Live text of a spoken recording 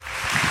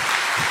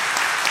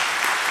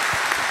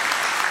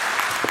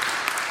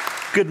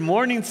Good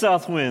morning,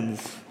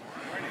 Southwinds.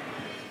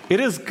 It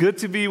is good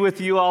to be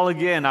with you all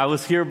again. I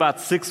was here about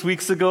 6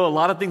 weeks ago. A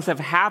lot of things have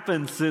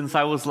happened since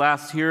I was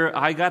last here.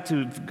 I got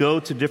to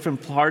go to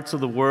different parts of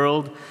the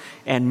world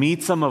and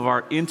meet some of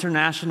our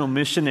international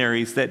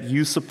missionaries that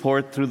you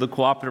support through the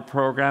cooperative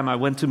program. I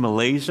went to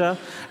Malaysia.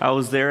 I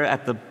was there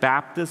at the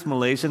Baptist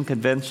Malaysian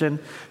Convention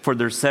for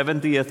their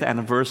 70th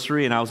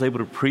anniversary, and I was able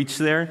to preach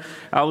there.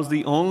 I was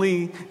the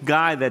only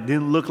guy that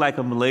didn't look like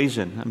a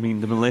Malaysian. I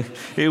mean,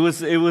 it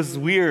was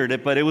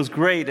weird, but it was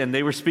great, and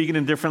they were speaking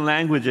in different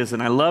languages,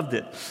 and I loved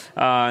it.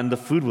 And the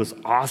food was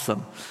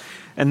awesome.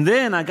 And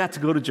then I got to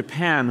go to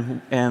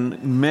Japan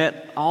and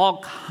met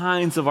all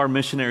kinds of our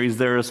missionaries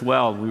there as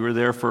well. We were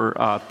there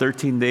for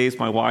 13 days,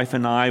 my wife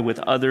and I, with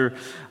other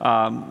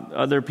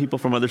people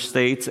from other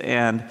states,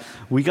 and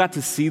we got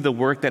to see the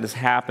work that is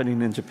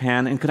happening in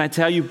Japan. And can I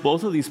tell you,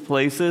 both of these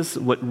places,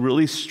 what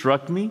really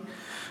struck me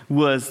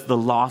was the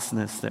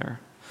lostness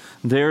there.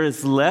 There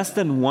is less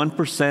than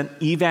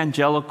 1%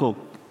 evangelical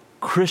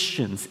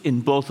Christians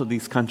in both of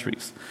these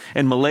countries.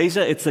 In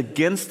Malaysia, it's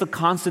against the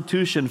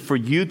constitution for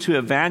you to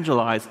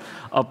evangelize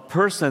a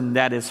person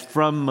that is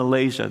from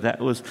Malaysia,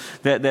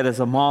 that is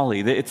a Mali.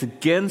 It's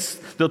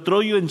against, they'll throw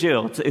you in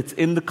jail. It's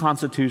in the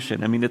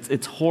constitution. I mean,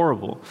 it's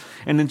horrible.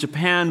 And in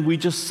Japan, we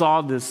just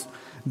saw this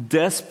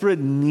desperate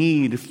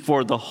need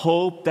for the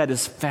hope that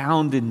is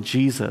found in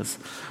Jesus.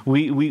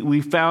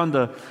 We found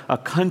a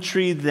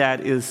country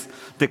that is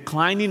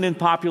declining in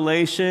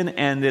population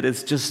and that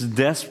is just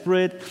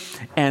desperate,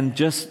 and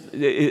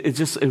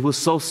it was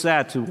so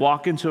sad to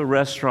walk into a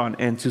restaurant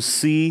and to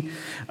see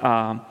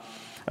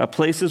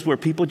places where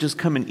people just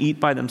come and eat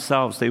by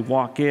themselves. They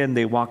walk in,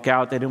 they walk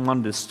out. They didn't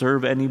want to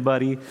disturb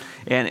anybody.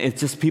 And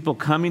it's just people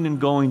coming and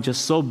going,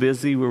 just so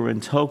busy. We were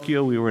in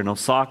Tokyo, we were in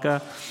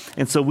Osaka.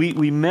 And so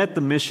we met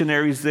the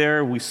missionaries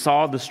there. We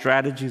saw the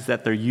strategies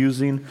that they're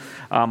using.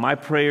 My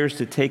prayer is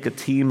to take a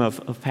team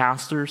of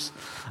pastors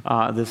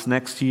this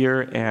next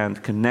year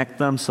and connect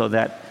them so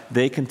that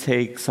they can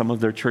take some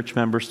of their church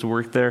members to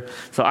work there.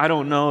 So I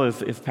don't know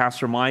if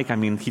Pastor Mike, I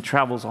mean, he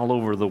travels all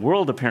over the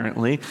world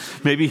apparently.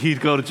 Maybe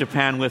he'd go to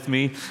Japan with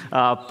me.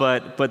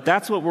 But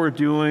that's what we're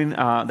doing.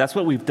 That's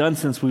what we've done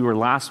since we were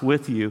last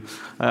with you,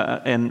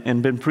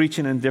 and been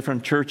preaching in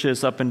different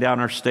churches up and down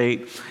our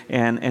state,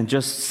 and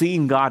just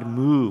seeing God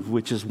move,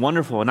 which is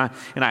wonderful. And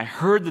I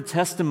heard the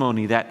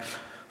testimony that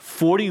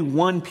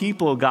 41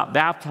 people got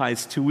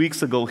baptized 2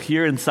 weeks ago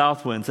here in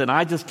Southwinds, and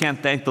I just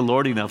can't thank the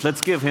Lord enough. Let's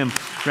give him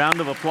a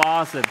round of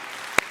applause. And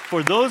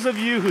for those of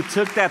you who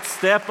took that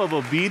step of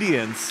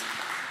obedience,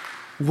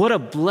 what a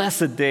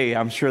blessed day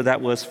I'm sure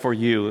that was for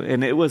you.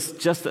 And it was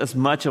just as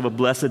much of a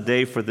blessed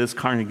day for this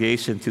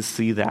congregation to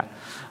see that.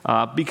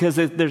 Because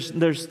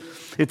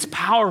it's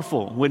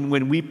powerful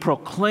when we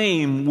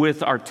proclaim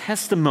with our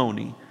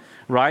testimony,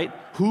 right,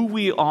 who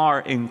we are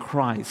in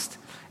Christ.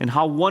 And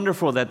how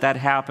wonderful that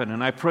happened.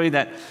 And I pray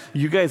that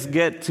you guys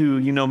get to,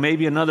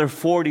 maybe another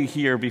 40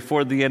 here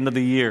before the end of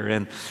the year.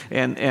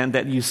 And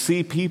that you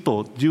see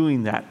people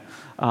doing that.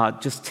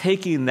 Just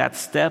taking that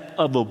step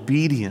of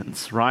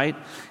obedience, right?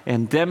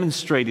 And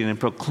demonstrating and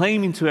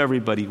proclaiming to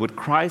everybody what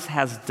Christ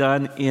has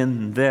done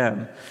in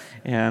them.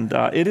 And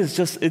it's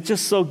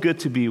just so good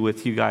to be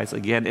with you guys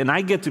again. And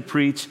I get to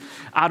preach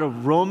out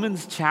of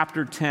Romans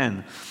chapter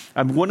 10.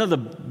 One of the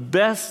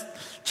best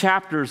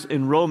chapters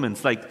in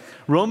Romans. Like,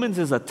 Romans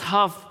is a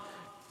tough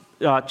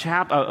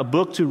a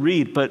book to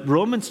read, but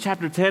Romans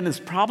chapter 10 is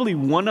probably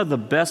one of the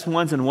best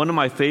ones and one of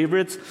my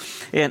favorites,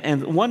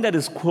 and one that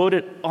is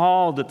quoted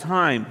all the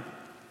time.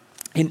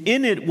 And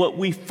in it, what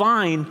we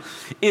find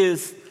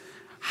is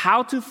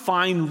how to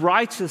find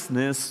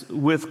righteousness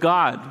with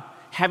God.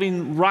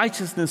 Having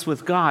righteousness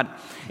with God.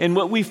 And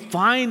what we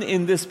find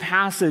in this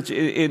passage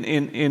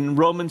in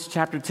Romans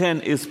chapter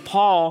 10 is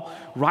Paul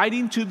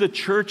writing to the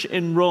church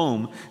in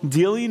Rome,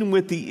 dealing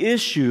with the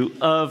issue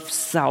of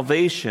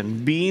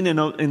salvation, being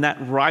in that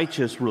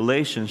righteous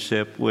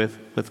relationship with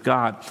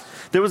God.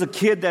 There was a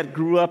kid that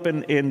grew up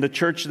in the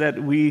church that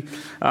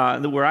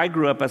where I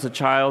grew up as a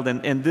child,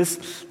 and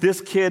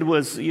this kid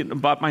was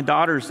about my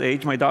daughter's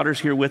age. My daughter's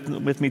here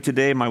with me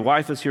today. My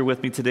wife is here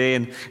with me today,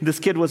 and this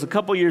kid was a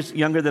couple years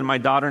younger than my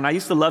daughter, and I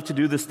used to love to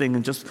do this thing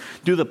and just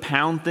do the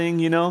pound thing,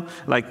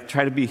 like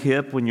try to be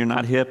hip when you're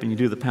not hip, and you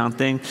do the pound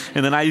thing.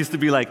 And then I used to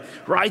be like,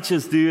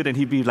 righteous, dude, and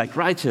he'd be like,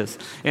 righteous,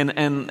 and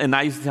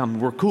I used to tell him,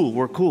 we're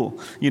cool,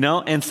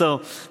 And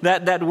so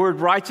that word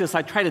righteous,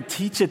 I try to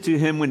teach it to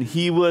him when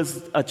he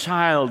was a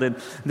child, and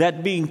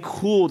that being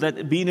cool,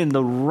 that being in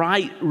the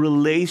right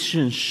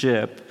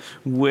relationship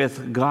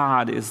with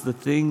God is the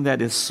thing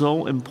that is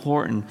so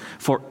important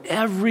for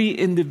every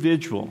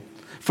individual.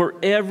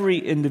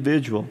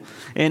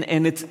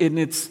 And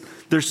it's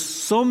there's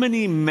so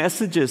many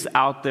messages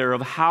out there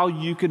of how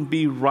you can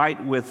be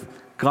right with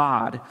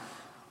God,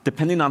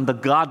 depending on the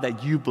God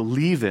that you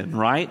believe in,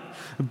 right?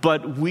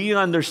 But we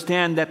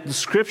understand that the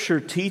scripture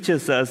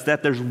teaches us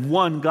that there's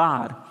one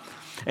God.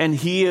 And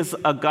he is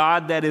a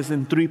God that is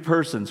in three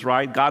persons,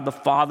 right? God the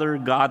Father,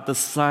 God the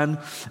Son,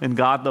 and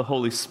God the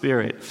Holy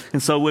Spirit.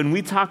 And so when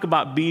we talk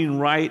about being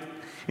right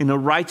in a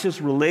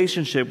righteous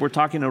relationship, we're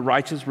talking a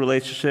righteous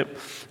relationship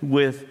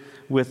with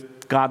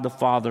God the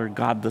Father,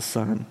 God the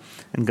Son,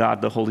 and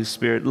God the Holy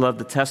Spirit. Love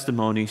the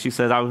testimony. She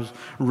said, I was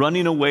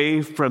running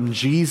away from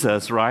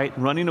Jesus, right?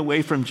 Running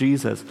away from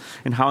Jesus,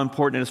 and how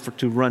important it is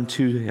to run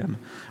to Him,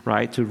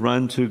 right? To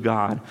run to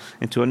God,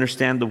 and to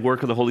understand the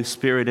work of the Holy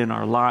Spirit in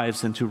our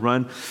lives, and to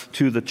run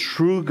to the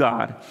true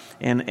God,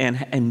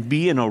 and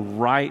be in a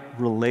right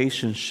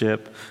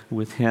relationship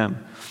with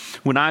Him.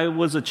 When I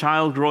was a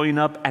child growing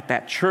up at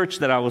that church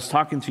that I was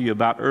talking to you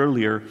about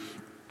earlier,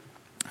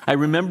 I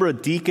remember a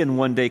deacon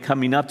one day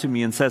coming up to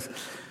me and says,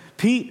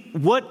 Pete,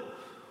 what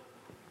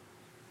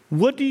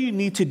do you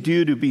need to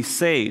do to be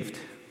saved?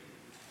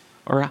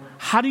 Or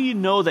how do you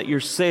know that you're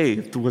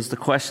saved, was the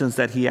questions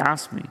that he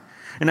asked me.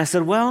 And I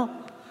said, well,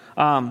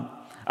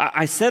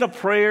 I said a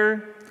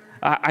prayer.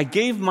 I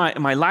gave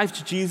my life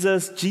to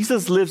Jesus.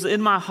 Jesus lives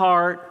in my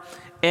heart.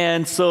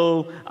 And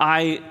so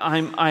I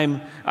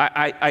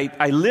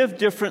live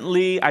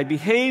differently. I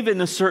behave in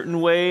a certain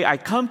way. I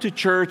come to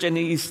church, and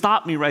he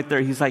stopped me right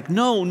there. He's like,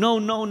 no.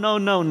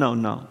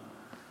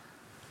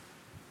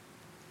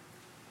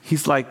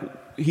 He's like,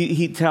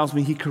 he tells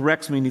me, he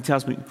corrects me, and he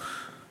tells me,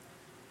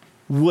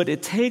 what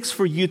it takes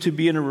for you to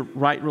be in a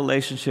right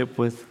relationship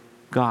with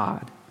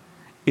God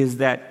is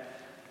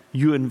that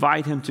you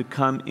invite Him to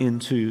come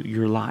into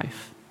your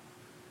life,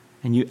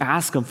 and you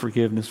ask Him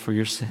forgiveness for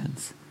your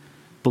sins,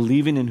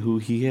 believing in who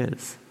He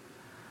is.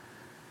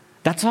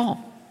 That's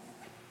all.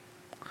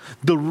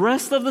 The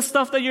rest of the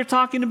stuff that you're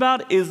talking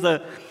about is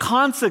the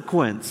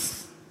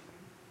consequence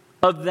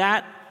of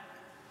that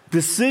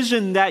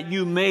decision that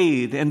you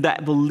made and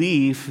that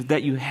belief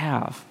that you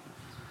have.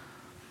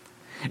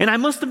 And I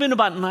must have been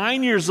about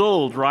 9 years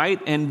old,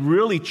 right? And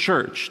really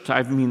churched.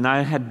 I mean,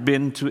 I had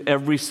been to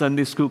every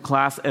Sunday school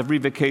class, every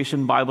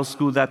vacation Bible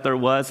school that there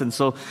was. And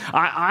so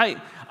I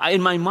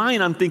in my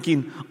mind, I'm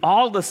thinking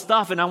all the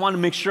stuff, and I want to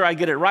make sure I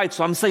get it right.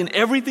 So I'm saying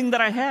everything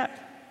that I had.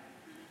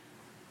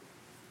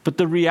 But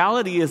the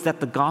reality is that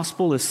the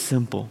gospel is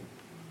simple.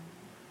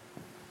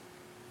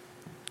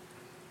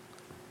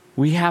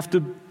 We have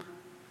to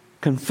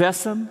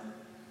confess Him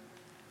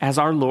as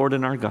our Lord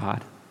and our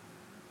God,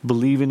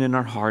 believing in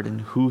our heart in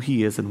who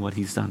He is and what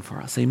He's done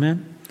for us.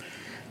 Amen?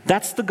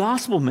 That's the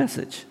gospel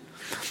message.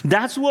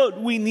 That's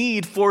what we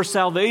need for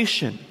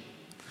salvation.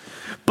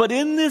 But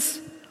in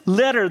this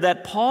letter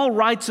that Paul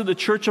writes to the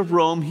church of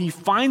Rome, he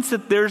finds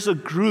that there's a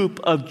group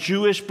of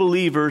Jewish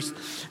believers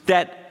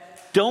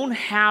that don't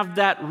have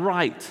that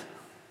right.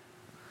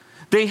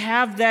 They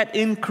have that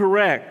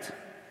incorrect.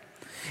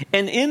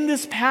 And in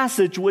this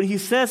passage, what he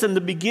says in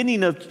the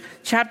beginning of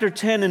chapter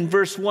 10 and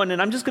verse 1,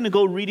 and I'm just going to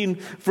go reading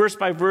verse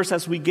by verse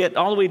as we get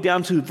all the way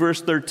down to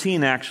verse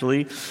 13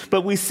 actually,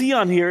 but we see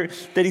on here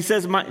that he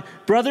says, "My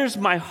brothers,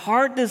 my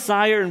heart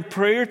desire and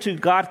prayer to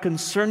God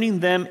concerning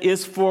them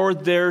is for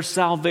their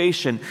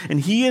salvation." And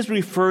he is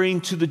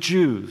referring to the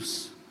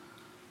Jews,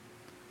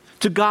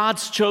 to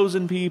God's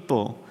chosen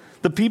people.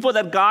 The people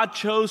that God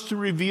chose to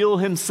reveal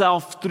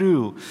Himself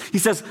through. He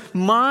says,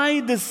 my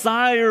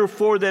desire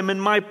for them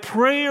and my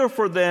prayer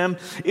for them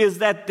is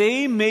that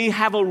they may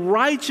have a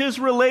righteous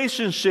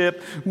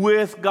relationship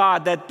with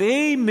God, that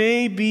they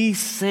may be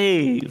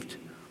saved.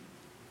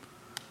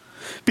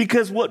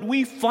 Because what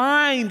we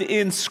find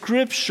in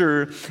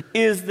Scripture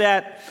is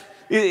that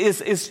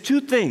is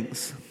two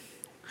things.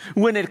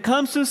 When it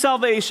comes to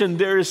salvation,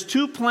 there is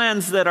two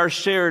plans that are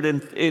shared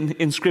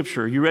in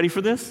Scripture. You ready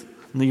for this?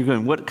 And you're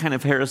going, what kind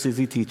of heresy is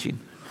he teaching?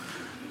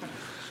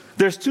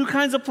 There's two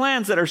kinds of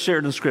plans that are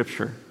shared in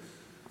Scripture.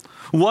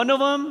 One of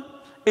them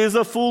is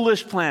a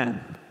foolish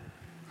plan.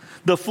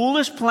 The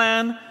foolish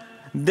plan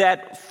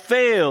that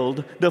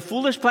failed, the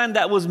foolish plan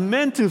that was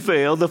meant to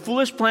fail, the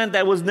foolish plan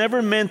that was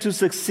never meant to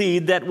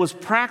succeed, that was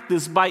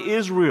practiced by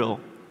Israel.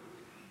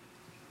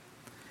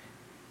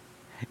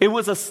 It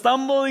was a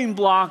stumbling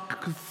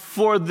block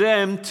for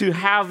them to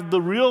have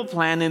the real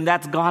plan, and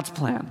that's God's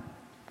plan.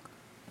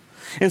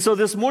 And so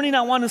this morning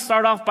I want to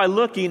start off by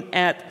looking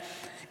at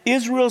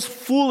Israel's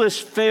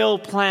foolish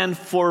failed plan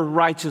for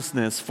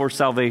righteousness, for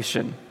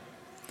salvation.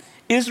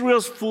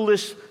 Israel's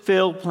foolish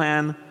failed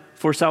plan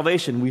for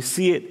salvation. We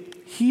see it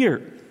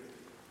here.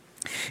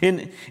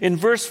 In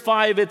verse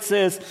 5 it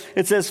says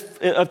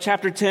of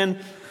chapter 10,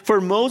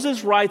 "For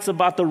Moses writes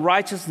about the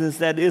righteousness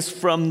that is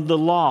from the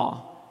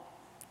law."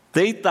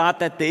 They thought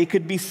that they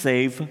could be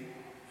saved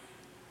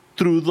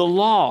through the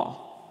law,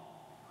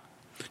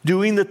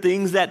 doing the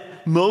things that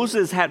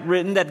Moses had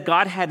written, that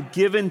God had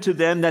given to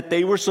them, that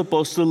they were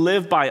supposed to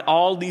live by.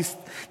 All these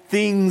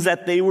things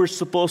that they were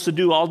supposed to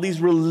do, all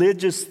these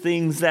religious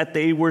things that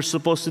they were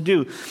supposed to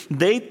do.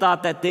 They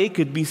thought that they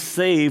could be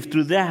saved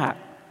through that.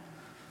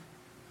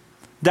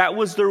 That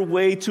was their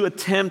way to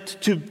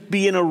attempt to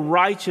be in a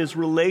righteous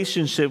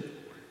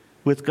relationship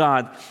with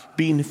God,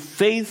 being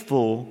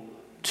faithful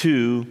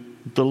to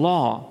the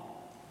law.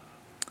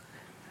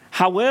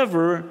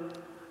 However,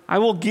 I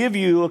will give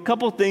you a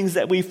couple things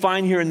that we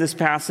find here in this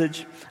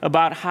passage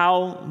about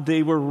how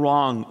they were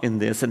wrong in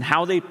this and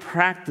how they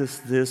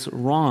practiced this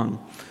wrong.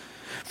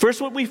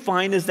 First, what we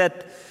find is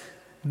that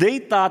they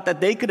thought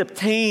that they could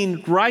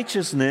obtain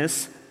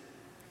righteousness,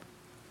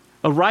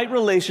 a right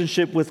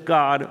relationship with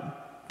God,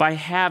 by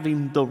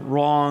having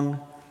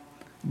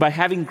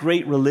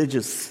great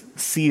religious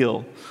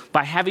zeal,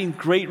 by having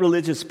great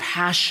religious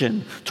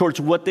passion towards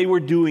what they were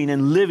doing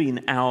and living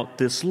out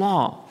this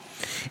law.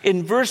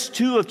 In verse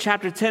 2 of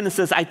chapter 10, it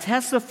says, I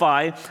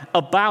testify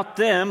about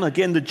them,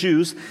 again the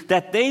Jews,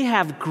 that they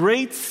have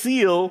great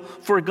zeal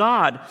for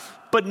God,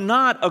 but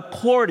not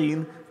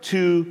according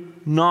to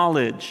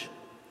knowledge.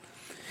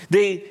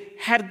 They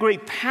had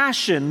great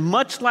passion,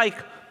 much like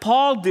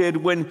Paul did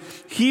when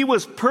he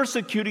was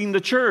persecuting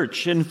the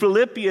church. In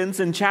Philippians,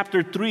 in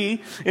chapter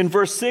 3, in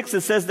verse 6,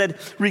 it says that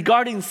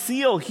regarding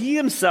zeal, he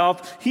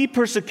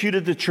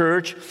persecuted the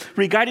church.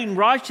 Regarding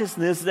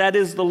righteousness, that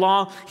is the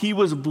law, he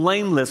was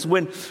blameless.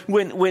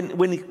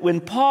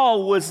 When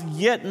Paul was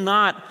yet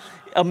not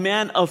a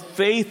man of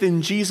faith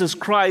in Jesus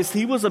Christ,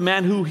 he was a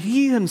man who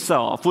he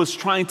himself was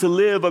trying to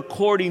live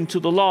according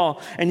to the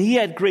law. And he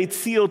had great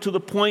zeal to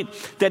the point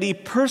that he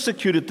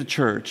persecuted the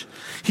church.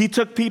 He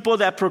took people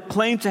that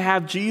proclaimed to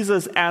have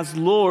Jesus as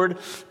Lord,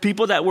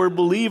 people that were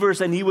believers,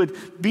 and he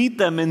would beat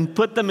them and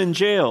put them in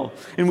jail.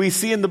 And we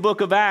see in the book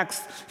of Acts,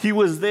 he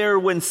was there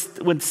when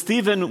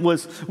Stephen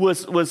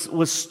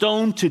was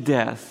stoned to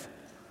death.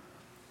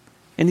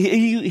 And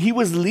he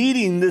was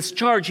leading this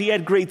charge. He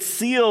had great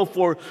zeal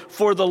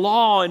for the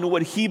law and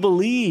what he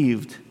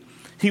believed.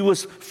 He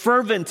was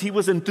fervent. He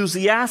was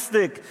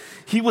enthusiastic.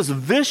 He was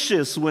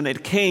vicious when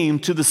it came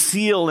to the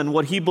zeal and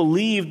what he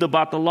believed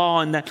about the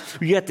law, and that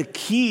you had to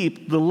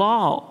keep the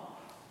law.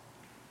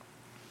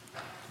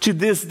 To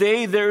this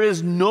day, there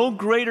is no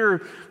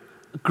greater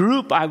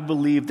group, I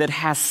believe, that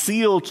has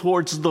zeal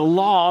towards the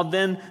law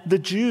than the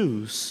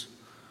Jews.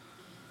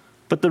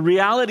 But the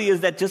reality is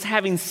that just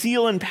having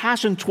zeal and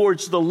passion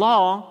towards the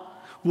law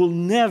will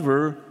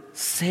never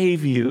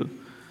save you.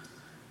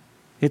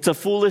 It's a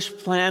foolish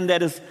plan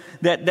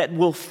that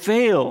will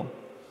fail.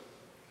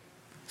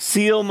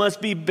 Zeal must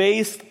be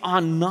based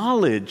on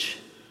knowledge.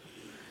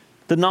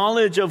 The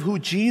knowledge of who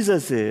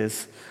Jesus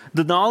is.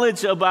 The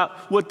knowledge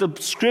about what the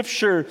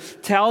Scripture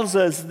tells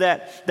us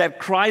that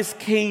Christ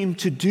came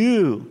to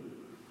do.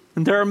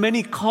 And there are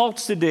many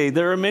cults today.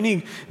 There are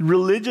many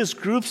religious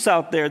groups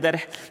out there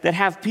that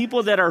have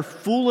people that are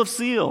full of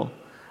zeal.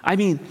 I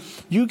mean,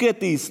 you get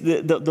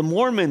the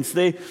Mormons,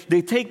 they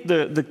take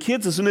the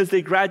kids as soon as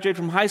they graduate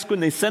from high school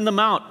and they send them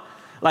out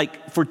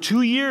like for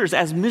 2 years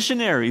as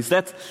missionaries.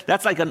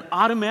 That's like an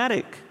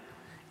automatic.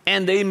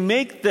 And they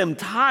make them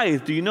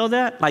tithe. Do you know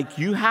that? Like,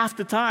 you have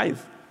to tithe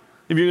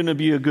if you're going to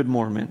be a good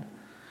Mormon.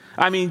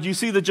 I mean, you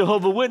see the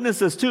Jehovah's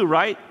Witnesses too,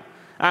 right?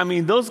 I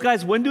mean, those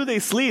guys, when do they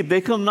sleep? They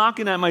come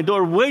knocking at my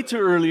door way too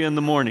early in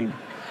the morning.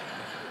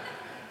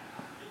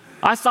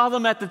 I saw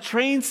them at the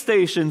train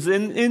stations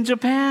in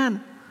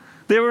Japan.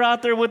 They were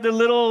out there with their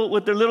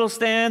little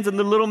stands and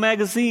their little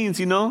magazines,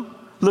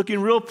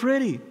 looking real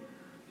pretty.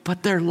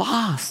 But they're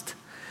lost.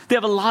 They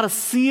have a lot of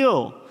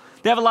zeal.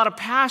 They have a lot of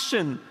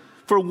passion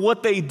for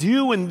what they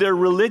do in their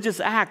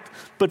religious act.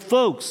 But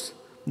folks,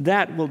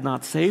 that will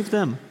not save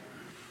them.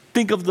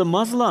 Think of the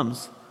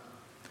Muslims.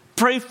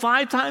 Pray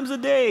 5 times a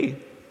day.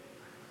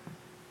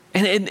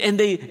 And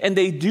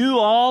they do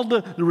all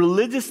the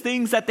religious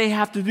things that they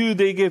have to do.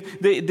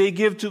 They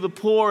give to the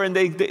poor, and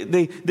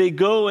they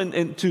go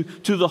and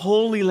to the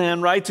Holy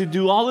Land, right? To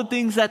do all the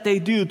things that they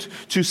do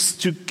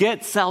to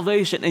get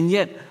salvation. And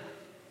yet,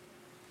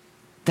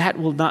 that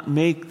will not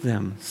make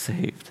them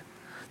saved.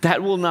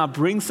 That will not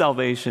bring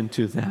salvation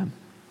to them.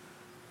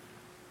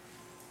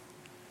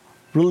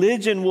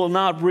 Religion will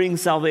not bring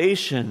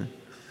salvation.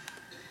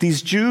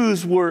 These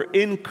Jews were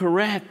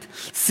incorrect.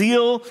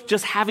 Zeal,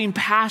 just having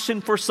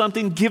passion for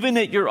something, giving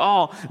it your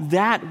all,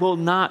 that will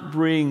not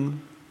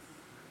bring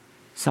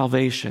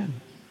salvation.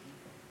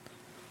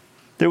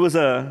 There was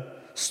a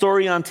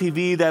story on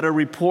TV that a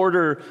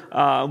reporter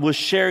was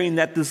sharing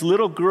that this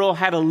little girl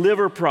had a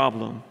liver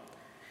problem.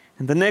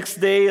 And the next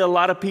day, a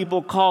lot of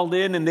people called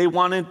in and they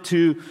wanted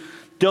to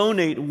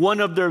donate one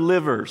of their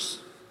livers.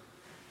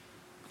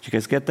 Did you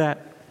guys get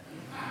that?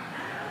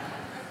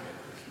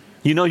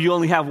 You know you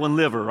only have one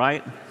liver,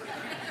 right?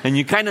 And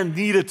you kind of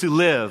need it to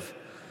live.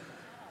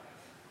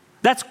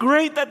 That's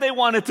great that they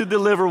wanted to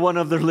deliver one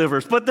of their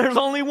livers, but there's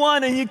only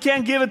one and you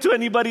can't give it to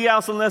anybody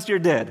else unless you're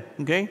dead,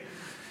 okay?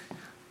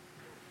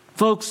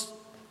 Folks,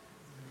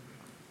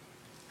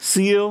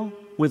 zeal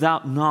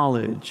without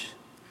knowledge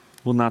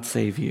will not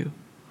save you.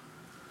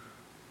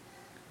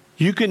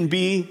 You can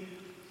be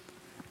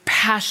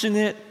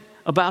passionate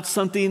about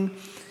something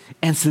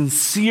and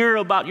sincere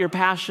about your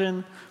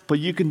passion, but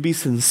you can be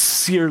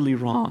sincerely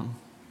wrong.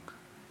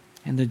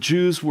 And the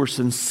Jews were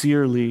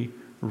sincerely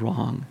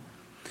wrong.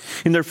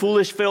 In their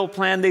foolish failed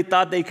plan, they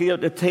thought they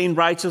could attain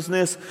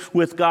righteousness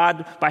with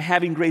God by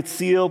having great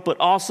zeal, but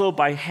also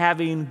by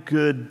having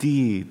good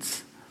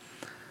deeds.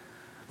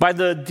 By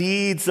the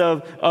deeds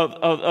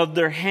of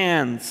their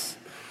hands.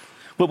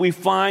 What we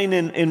find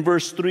in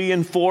verse 3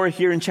 and 4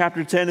 here in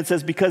chapter 10, it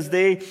says, because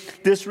they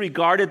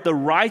disregarded the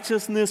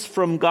righteousness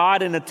from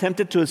God and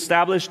attempted to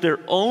establish their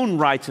own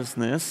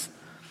righteousness,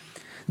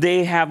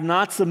 They have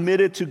not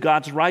submitted to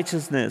God's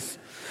righteousness.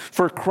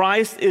 For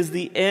Christ is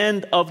the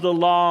end of the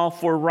law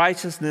for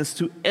righteousness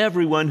to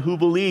everyone who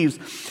believes.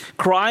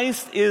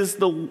 Christ is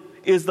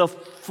the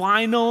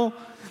final,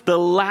 the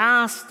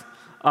last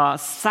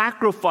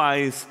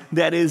sacrifice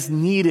that is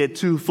needed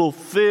to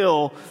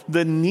fulfill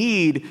the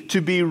need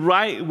to be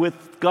right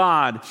with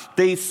God.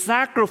 They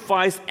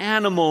sacrifice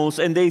animals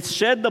and they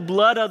shed the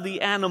blood of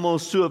the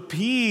animals to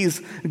appease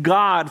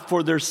God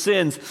for their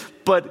sins.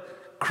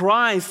 But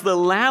Christ, the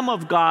Lamb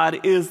of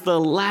God, is the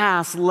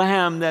last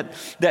lamb,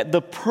 that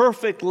the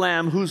perfect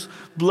lamb whose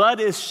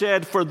blood is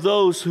shed for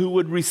those who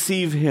would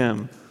receive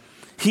him.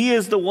 He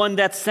is the one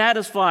that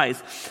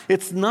satisfies.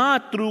 It's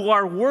not through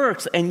our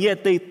works, and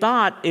yet they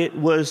thought it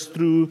was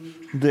through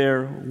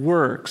their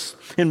works.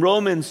 In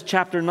Romans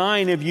chapter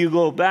 9, if you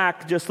go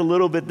back just a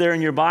little bit there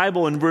in your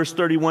Bible, in verse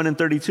 31 and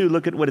 32,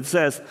 look at what it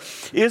says.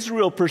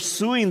 Israel,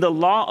 pursuing the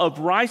law of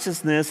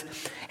righteousness,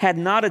 had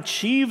not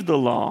achieved the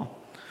law.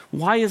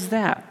 Why is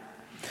that?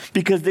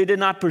 Because they did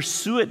not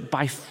pursue it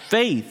by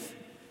faith.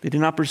 They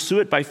did not pursue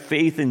it by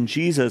faith in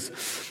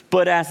Jesus,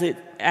 but as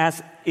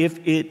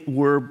if it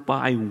were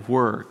by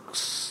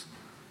works.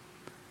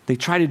 They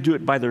try to do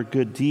it by their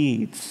good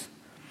deeds.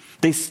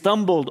 They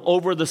stumbled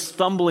over the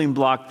stumbling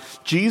block.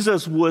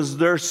 Jesus was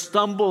their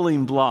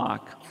stumbling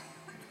block.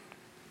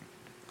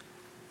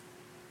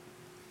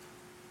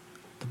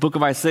 The book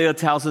of Isaiah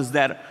tells us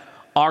that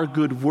our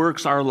good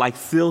works are like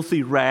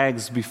filthy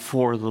rags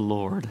before the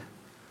Lord.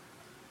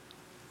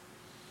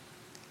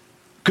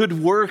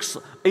 Good works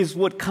is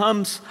what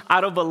comes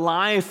out of a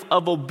life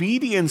of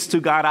obedience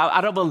to God,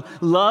 out of a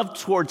love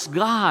towards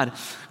God.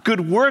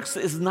 Good works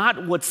is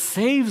not what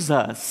saves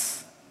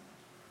us.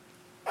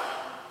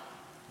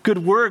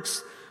 Good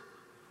works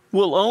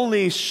will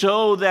only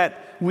show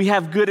that we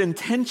have good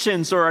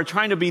intentions or are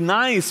trying to be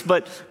nice,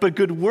 but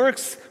good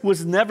works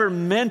was never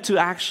meant to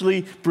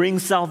actually bring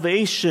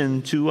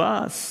salvation to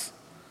us.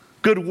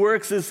 Good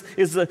works is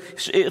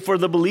for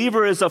the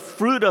believer is a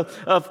fruit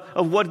of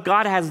what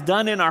God has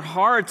done in our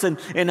hearts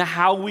and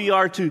how we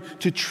are to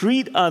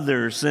treat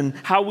others and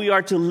how we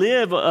are to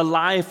live a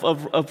life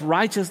of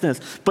righteousness.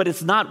 But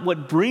it's not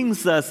what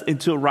brings us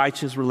into a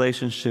righteous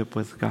relationship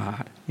with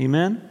God.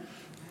 Amen?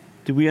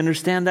 Do we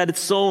understand that? It's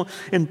so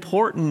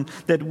important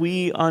that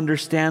we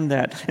understand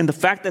that. And the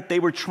fact that they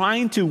were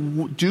trying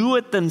to do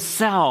it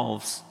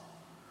themselves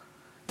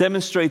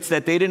demonstrates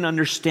that they didn't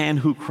understand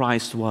who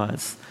Christ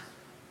was.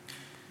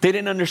 They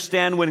didn't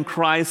understand when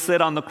Christ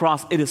said on the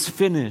cross, "It is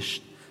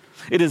finished.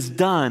 It is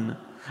done.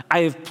 I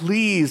have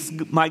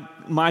pleased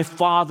my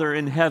Father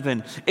in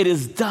heaven. It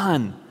is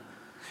done."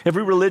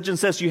 Every religion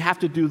says you have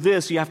to do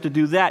this, you have to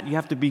do that, you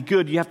have to be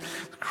good.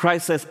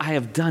 Christ says, "I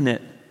have done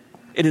it.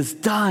 It is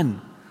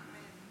done.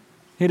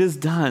 It is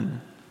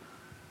done."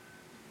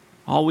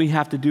 All we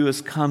have to do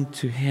is come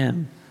to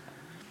Him,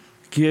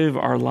 give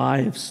our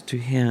lives to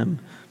Him,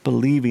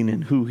 believing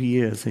in who He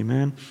is.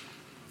 Amen.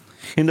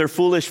 In their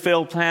foolish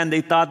failed plan,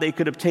 they thought they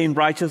could obtain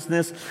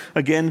righteousness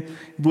again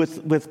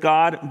with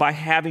God by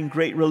having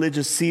great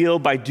religious zeal,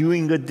 by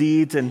doing good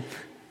deeds, and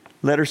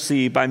letter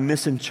C, by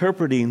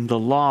misinterpreting the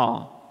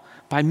law.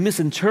 By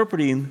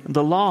misinterpreting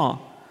the law.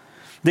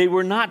 They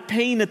were not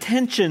paying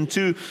attention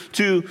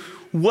to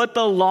what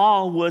the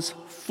law was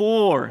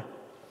for.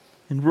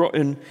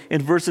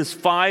 In verses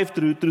 5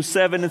 through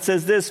 7, it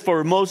says this: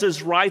 "For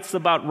Moses writes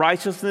about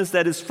righteousness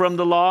that is from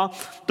the law,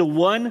 the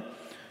one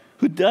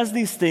who does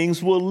these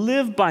things will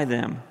live by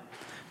them.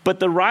 But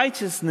the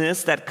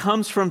righteousness that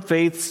comes from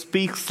faith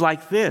speaks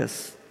like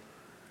this.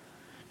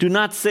 Do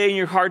not say in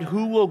your heart,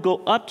 who will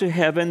go up to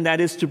heaven, that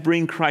is to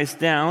bring Christ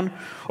down,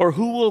 or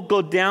who will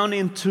go down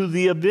into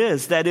the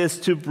abyss, that is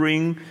to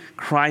bring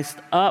Christ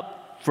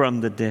up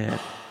from the dead."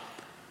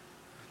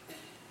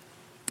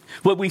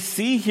 What we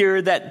see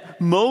here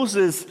that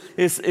Moses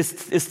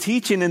is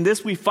teaching, and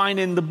this we find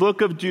in the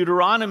book of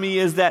Deuteronomy,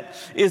 is that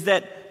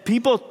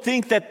people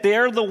think that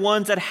they're the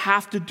ones that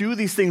have to do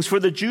these things. For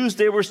the Jews,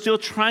 they were still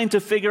trying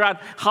to figure out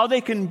how they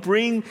can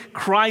bring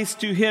Christ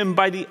to Him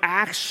by the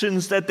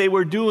actions that they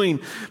were doing.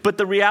 But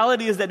the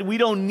reality is that we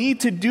don't need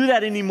to do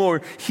that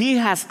anymore. He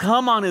has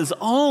come on His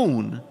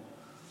own.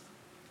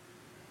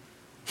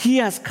 He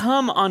has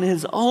come on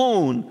His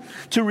own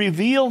to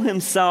reveal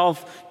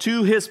Himself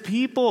to His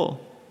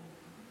people.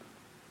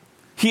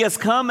 He has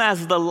come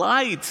as the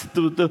light.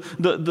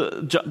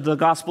 The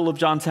Gospel of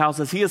John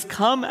tells us He has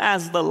come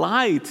as the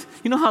light.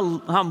 You know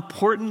how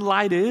important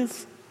light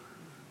is?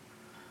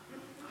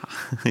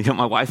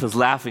 My wife is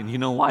laughing. You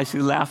know why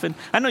she's laughing?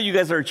 I know you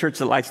guys are a church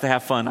that likes to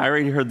have fun. I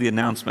already heard the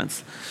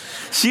announcements.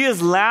 She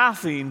is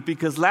laughing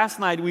because last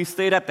night we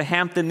stayed at the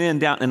Hampton Inn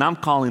down, and I'm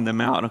calling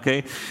them out,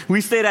 okay? We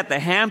stayed at the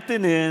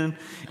Hampton Inn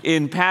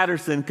in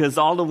Patterson because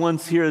all the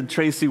ones here in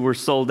Tracy were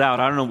sold out.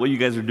 I don't know what you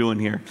guys are doing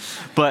here.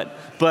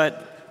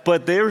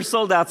 But they were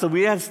sold out, so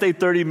we had to stay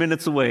 30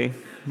 minutes away.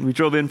 We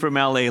drove in from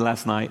LA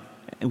last night,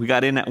 and we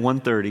got in at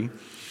 1:30.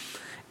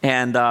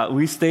 And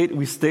we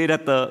stayed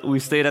at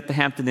the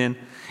Hampton Inn,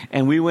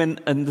 and we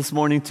went this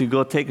morning to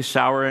go take a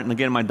shower. And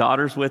again, my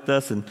daughter's with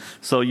us, and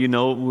so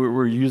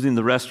we're using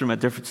the restroom at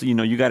different.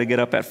 You got to get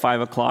up at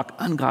 5:00,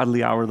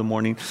 ungodly hour of the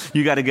morning.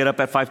 You got to get up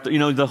at 5.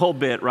 The whole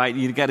bit, right?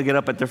 You got to get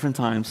up at different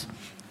times,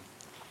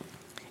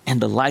 and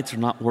the lights are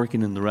not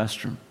working in the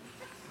restroom.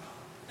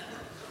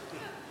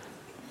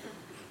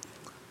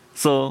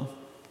 So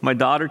my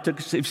daughter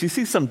if she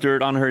sees some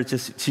dirt on her, it's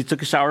just she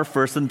took a shower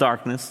first in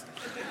darkness.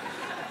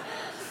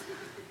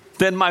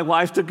 Then my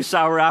wife took a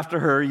shower after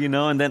her,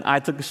 and then I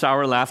took a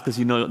shower last because,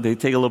 they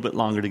take a little bit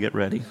longer to get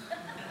ready.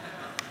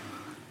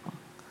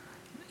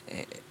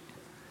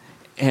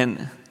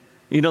 And,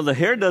 the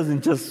hair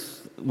doesn't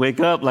just wake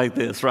up like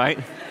this, right?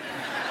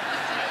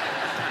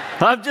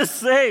 I'm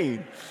just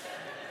saying.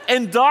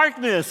 In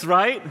darkness,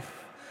 right?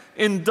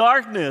 In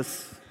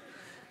darkness,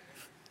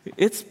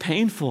 it's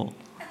painful.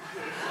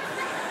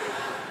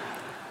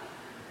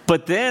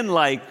 But then,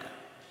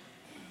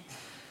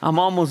 I'm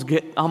almost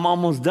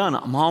done.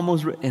 And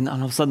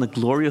all of a sudden, the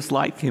glorious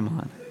light came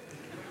on.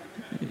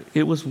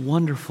 It was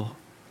wonderful.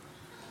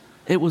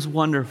 It was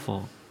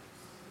wonderful.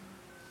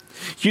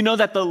 You know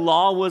that the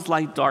law was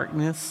like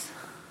darkness?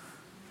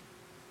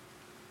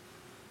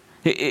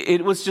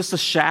 It was just a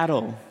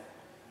shadow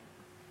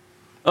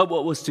of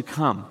what was to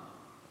come.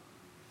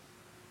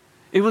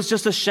 It was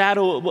just a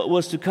shadow of what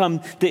was to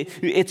come.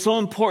 It's so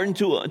important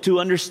to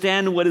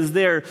understand what is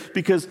there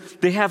because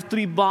they have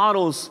 3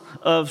 bottles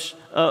of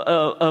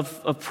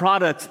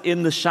products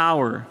in the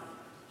shower.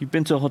 You've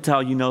been to a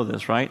hotel, you know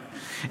this, right?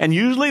 And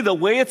usually the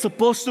way it's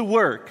supposed to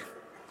work,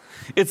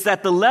 it's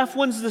that the left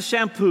one's the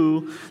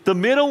shampoo, the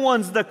middle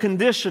one's the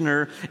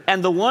conditioner,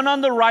 and the one on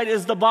the right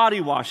is the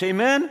body wash.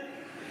 Amen?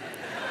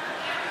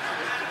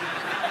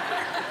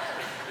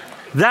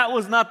 That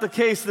was not the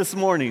case this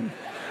morning.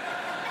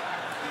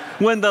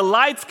 When the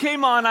lights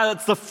came on,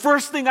 that's the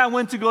first thing I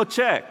went to go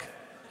check.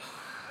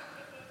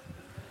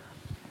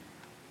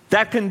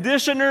 That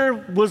conditioner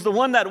was the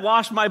one that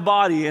washed my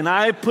body, and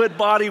I put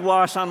body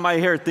wash on my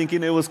hair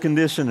thinking it was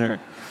conditioner.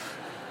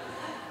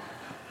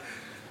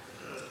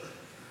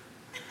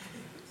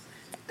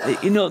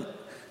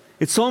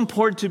 It's so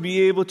important to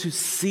be able to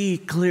see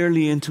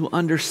clearly and to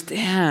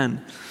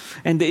understand.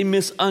 And they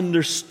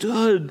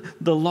misunderstood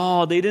the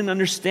law. They didn't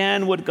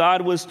understand what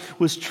God was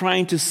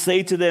trying to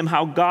say to them,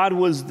 how God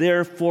was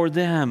there for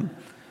them.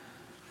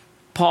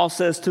 Paul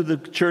says to the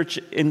church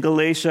in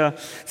Galatia,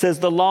 says,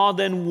 the law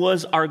then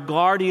was our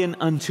guardian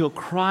until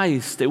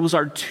Christ. It was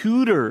our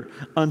tutor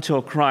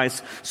until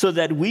Christ, so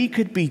that we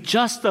could be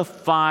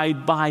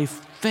justified by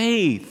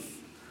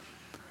faith.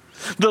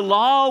 The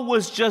law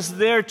was just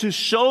there to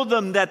show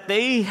them that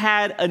they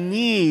had a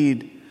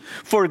need,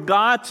 for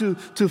God to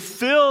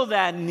fill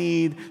that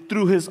need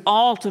through His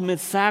ultimate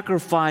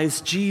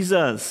sacrifice,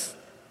 Jesus.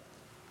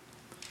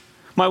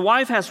 My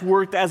wife has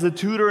worked as a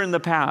tutor in the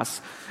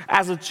past.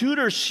 As a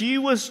tutor, she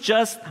was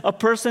just a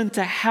person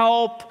to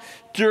help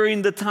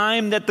during the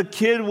time that the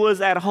kid was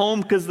at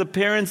home because the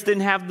parents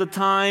didn't have the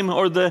time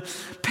or the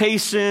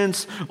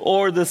patience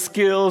or the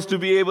skills to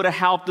be able to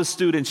help the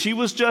student. She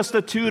was just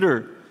a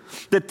tutor.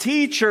 The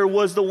teacher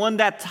was the one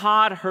that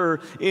taught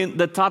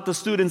the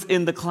students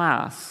in the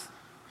class.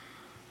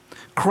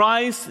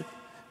 Christ,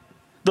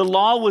 the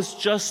law was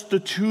just the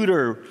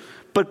tutor,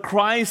 but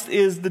Christ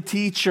is the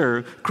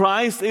teacher.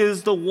 Christ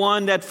is the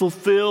one that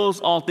fulfills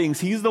all things.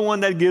 He's the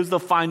one that gives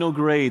the final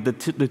grade. The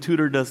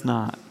tutor does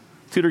not.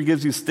 The tutor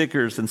gives you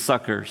stickers and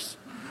suckers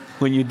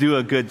when you do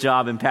a good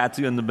job and pats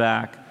you on the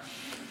back.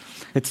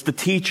 It's the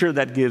teacher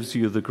that gives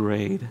you the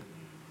grade.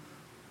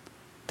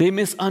 They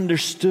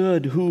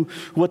misunderstood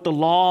what the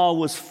law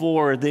was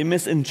for. They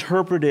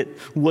misinterpreted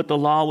what the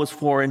law was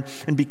for.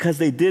 And because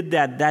they did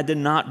that, that did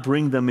not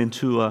bring them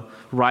into a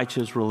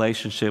righteous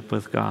relationship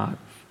with God.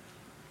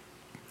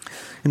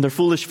 In their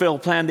foolish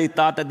failed plan, they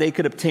thought that they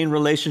could obtain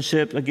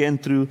relationship again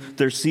through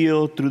their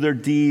zeal, through their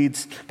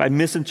deeds, by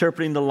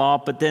misinterpreting the law.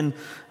 But then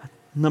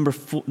number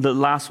 4, the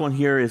last one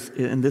here is,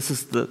 and this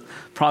is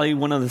probably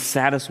one of the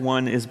saddest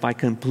one, is by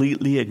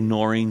completely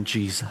ignoring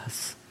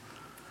Jesus.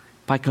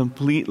 By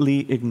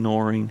completely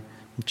ignoring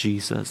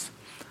Jesus.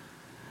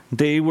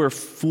 They were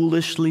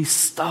foolishly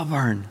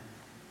stubborn.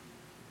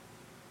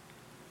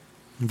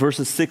 In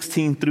verses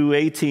 16 through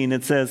 18,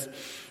 it says,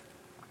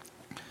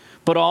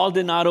 but all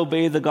did not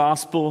obey the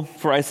gospel.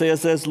 For Isaiah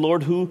says,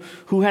 Lord, who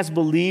has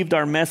believed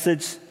our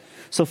message?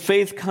 So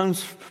faith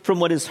comes from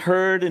what is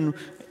heard, and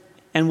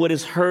what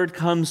is heard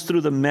comes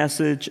through the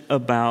message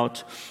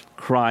about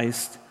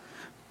Christ.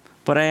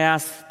 But I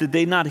ask, did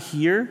they not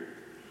hear?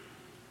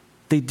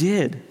 They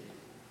did.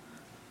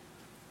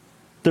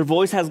 Their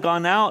voice has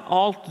gone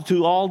out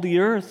to all the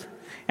earth,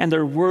 and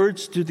their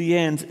words to the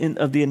ends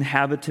of the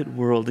inhabited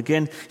world.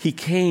 Again, He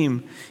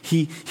came.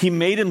 He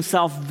made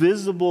Himself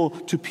visible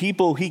to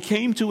people. He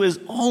came to His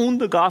own,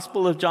 the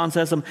Gospel of John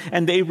says,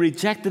 and they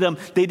rejected Him.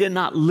 They did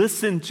not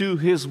listen to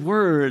His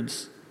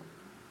words.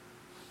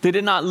 They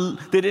did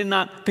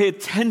not pay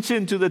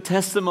attention to the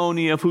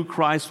testimony of who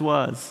Christ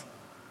was.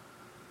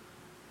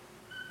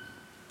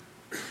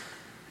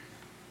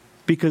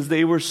 because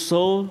they were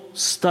so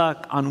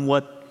stuck on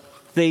what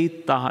they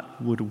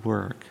thought would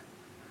work.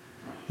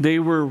 They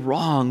were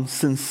wrong,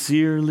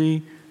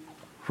 sincerely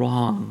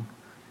wrong.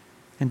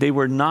 And they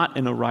were not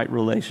in a right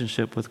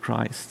relationship with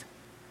Christ.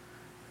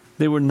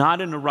 They were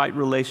not in a right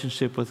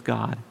relationship with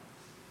God.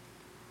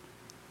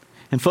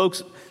 And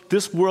folks,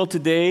 this world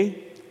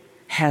today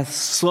has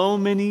so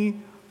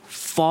many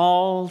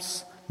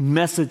false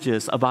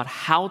messages about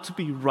how to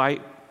be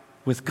right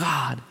with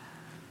God.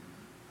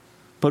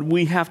 But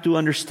we have to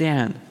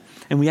understand,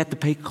 and we have to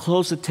pay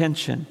close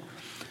attention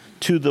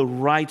to the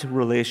right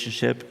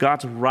relationship,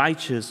 God's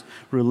righteous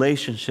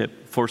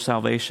relationship for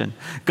salvation,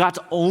 God's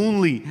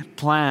only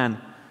plan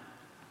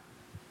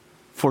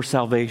for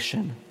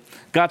salvation,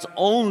 God's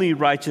only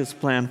righteous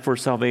plan for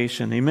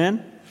salvation.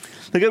 Amen?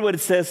 Look at what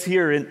it says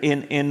here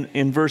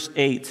in verse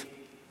 8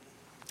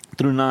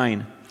 through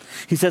 9.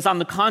 He says, on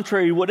the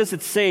contrary, what does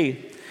it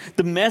say?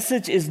 The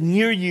message is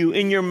near you,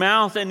 in your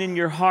mouth and in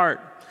your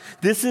heart.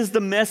 This is the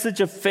message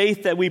of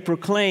faith that we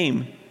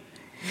proclaim.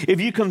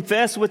 If you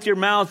confess with your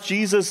mouth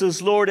Jesus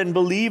is Lord and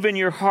believe in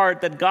your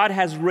heart that God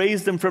has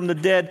raised him from the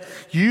dead,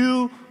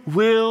 you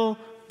will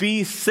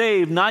be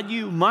saved. Not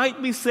you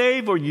might be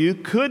saved or you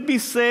could be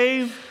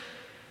saved,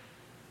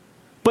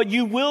 but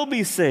you will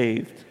be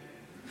saved.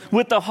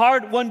 With the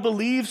heart one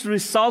believes,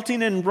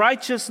 resulting in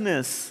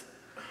righteousness.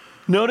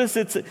 Notice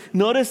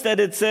that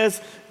it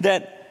says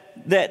that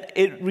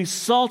it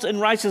results in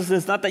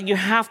righteousness, not that you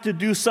have to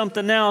do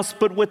something else,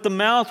 but with the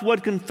mouth one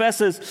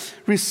confesses,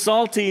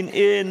 resulting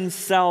in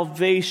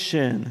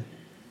salvation.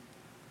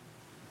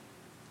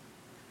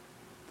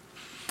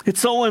 It's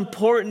so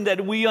important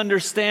that we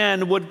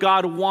understand what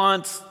God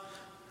wants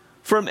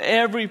from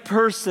every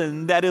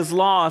person that is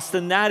lost,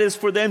 and that is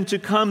for them to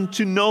come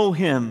to know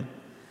him,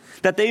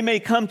 that they may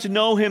come to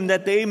know him,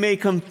 that they may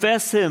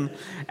confess him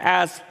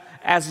as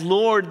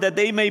Lord, that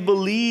they may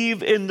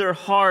believe in their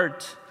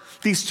heart.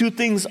 These two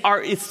things are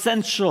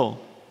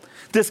essential.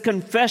 This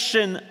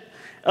confession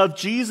of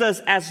Jesus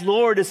as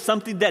Lord is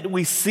something that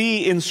we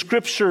see in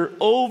Scripture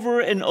over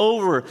and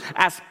over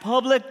as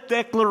public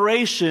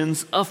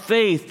declarations of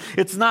faith.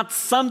 It's not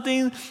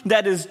something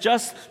that is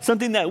just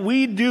something that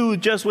we do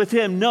just with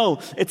him. No,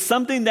 it's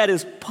something that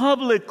is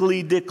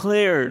publicly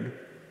declared.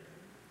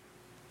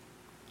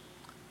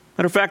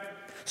 Matter of fact,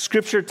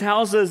 Scripture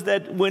tells us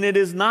that when it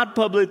is not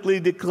publicly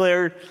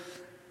declared,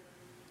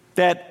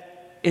 that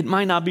it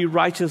might not be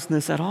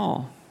righteousness at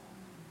all.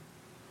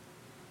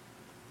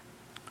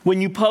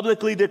 When you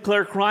publicly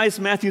declare Christ,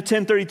 Matthew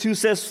 10:32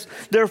 says,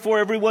 therefore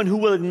everyone who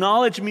will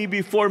acknowledge me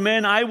before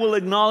men, I will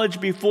acknowledge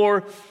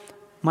before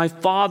my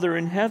Father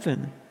in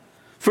heaven.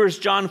 1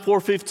 John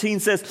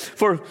 4:15 says,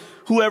 for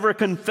whoever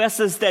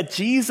confesses that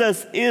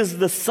Jesus is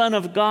the Son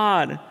of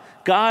God,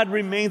 God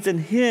remains in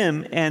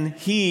him and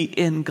he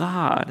in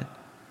God.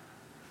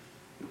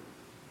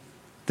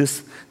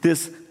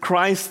 This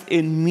Christ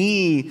in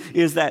me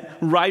is that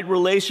right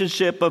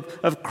relationship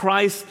of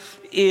Christ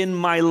in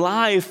my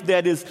life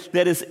that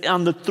is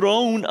on the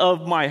throne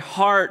of my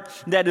heart,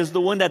 that is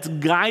the one that's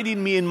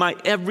guiding me in my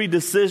every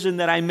decision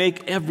that I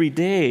make every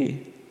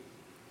day.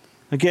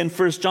 Again,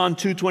 1 John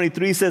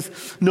 2:23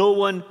 says, no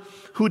one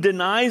who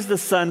denies the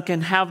Son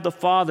can have the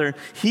Father.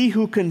 He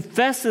who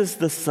confesses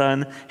the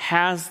Son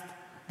has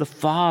the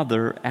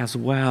Father as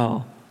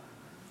well.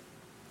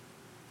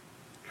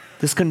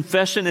 This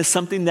confession is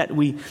something that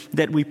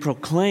we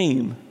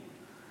proclaim.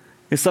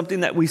 It's something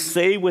that we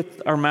say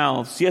with our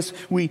mouths. Yes,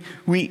 we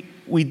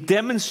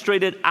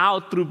demonstrate it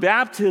out through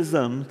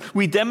baptism.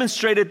 We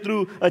demonstrate it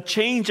through a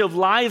change of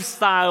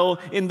lifestyle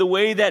in the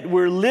way that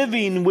we're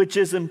living, which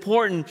is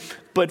important.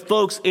 But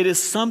folks, it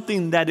is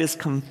something that is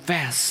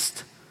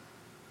confessed.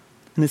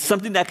 And it's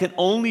something that can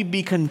only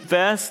be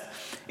confessed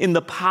in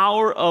the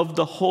power of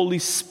the Holy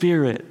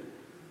Spirit.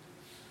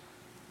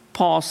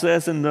 Paul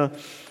says in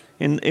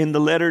the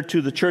letter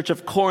to the church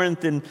of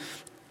Corinth, in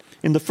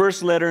the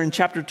first letter in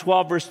chapter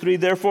 12, verse 3,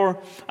 therefore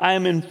I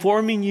am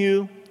informing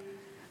you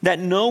that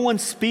no one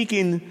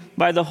speaking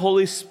by the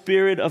Holy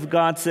Spirit of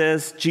God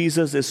says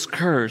Jesus is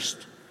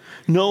cursed.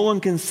 No one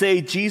can say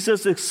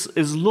Jesus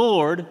is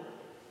Lord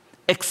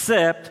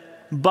except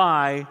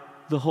by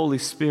the Holy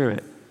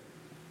Spirit.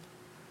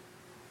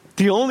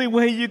 The only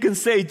way you can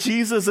say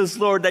Jesus is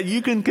Lord, that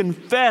you can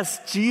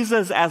confess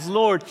Jesus as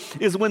Lord,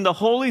 is when the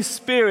Holy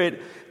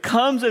Spirit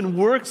comes and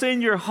works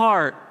in your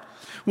heart,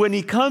 when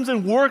he comes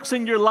and works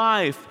in your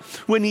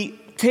life, when he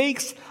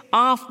takes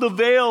off the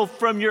veil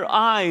from your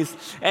eyes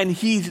and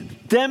he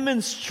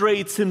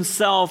demonstrates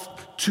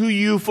himself to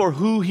you for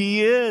who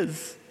he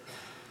is.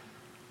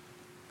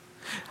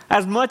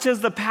 As much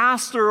as the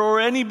pastor or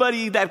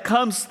anybody that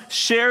comes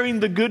sharing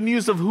the good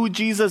news of who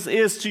Jesus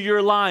is to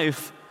your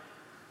life,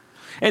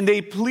 and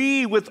they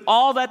plead with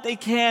all that they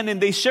can,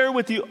 and they share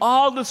with you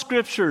all the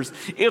scriptures,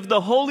 if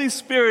the Holy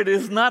Spirit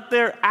is not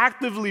there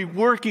actively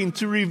working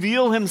to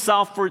reveal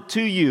himself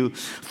to you,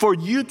 for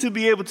you to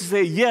be able to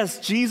say, yes,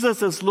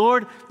 Jesus is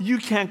Lord, you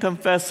can't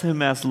confess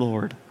him as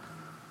Lord.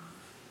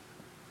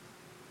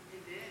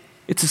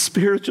 It's a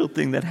spiritual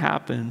thing that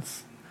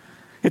happens.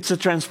 It's a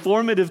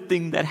transformative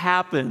thing that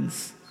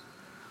happens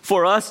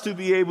for us to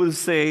be able to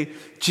say,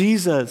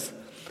 Jesus,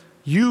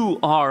 you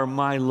are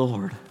my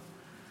Lord.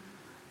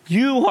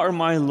 You are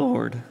my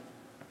Lord.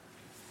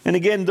 And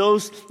again,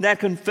 that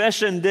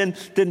confession then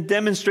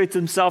demonstrates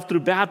himself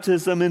through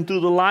baptism and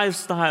through the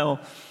lifestyle.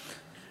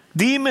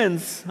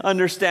 Demons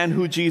understand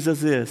who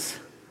Jesus is.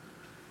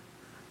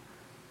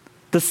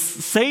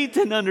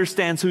 Satan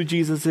understands who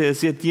Jesus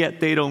is, yet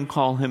they don't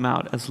call him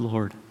out as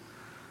Lord.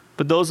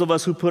 But those of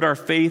us who put our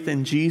faith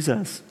in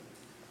Jesus,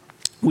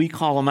 we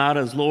call him out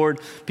as Lord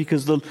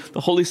because the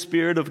Holy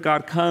Spirit of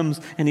God comes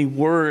and he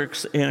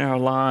works in our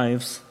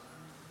lives.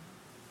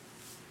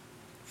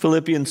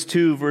 Philippians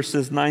 2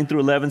 verses 9 through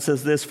 11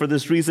 says this, "For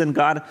this reason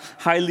God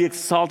highly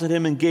exalted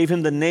him and gave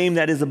him the name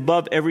that is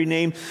above every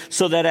name,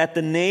 so that at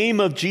the name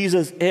of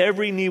Jesus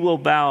every knee will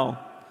bow,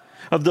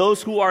 of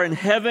those who are in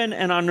heaven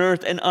and on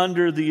earth and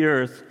under the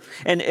earth.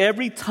 And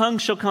every tongue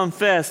shall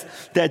confess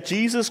that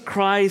Jesus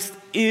Christ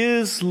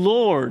is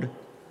Lord,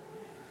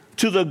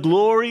 to the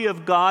glory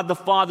of God the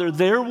Father."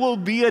 There will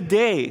be a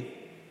day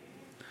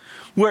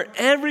where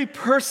every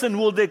person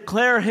will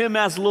declare him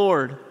as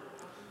Lord.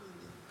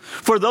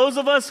 For those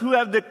of us who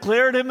have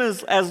declared him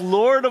as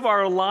Lord of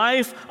our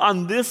life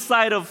on this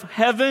side of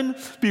heaven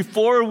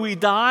before we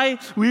die,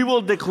 we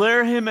will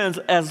declare him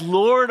as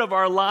Lord of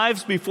our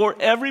lives before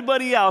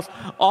everybody else,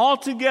 all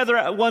together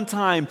at one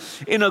time,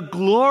 in a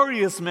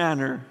glorious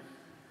manner.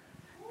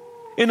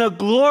 In a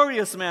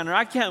glorious manner.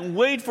 I can't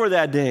wait for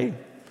that day.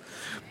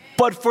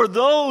 But for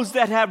those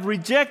that have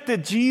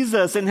rejected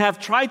Jesus and have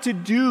tried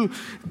to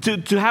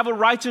have a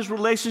righteous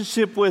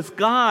relationship with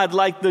God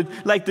like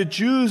the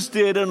Jews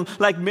did and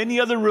like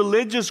many other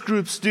religious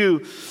groups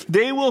do,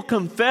 they will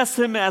confess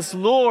him as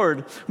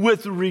Lord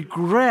with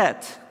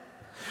regret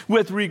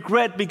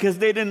because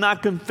they did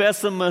not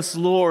confess him as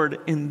Lord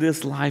in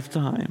this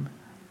lifetime.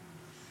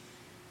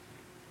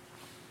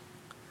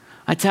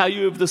 I tell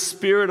you, if the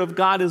Spirit of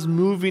God is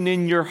moving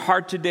in your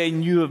heart today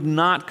and you have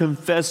not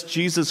confessed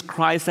Jesus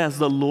Christ as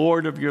the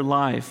Lord of your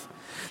life,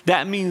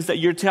 that means that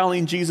you're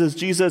telling Jesus,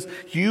 Jesus,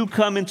 you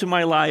come into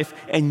my life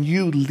and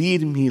you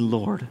lead me,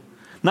 Lord.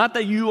 Not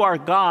that you are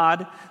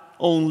God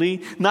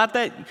only, not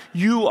that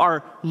you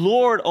are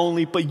Lord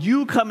only, but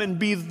you come and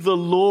be the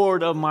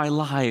Lord of my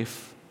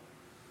life.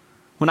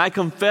 When I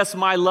confess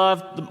my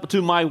love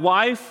to my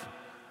wife,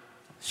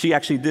 she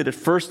actually did it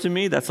first to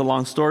me. That's a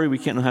long story. We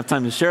can't have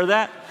time to share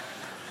that.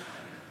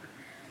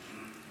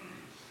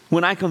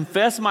 When I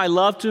confess my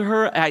love to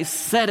her, I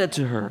said it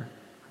to her.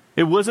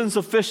 It wasn't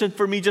sufficient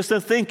for me just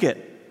to think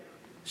it.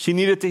 She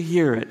needed to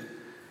hear it.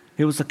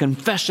 It was a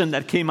confession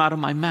that came out of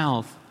my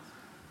mouth.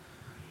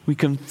 We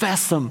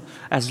confess him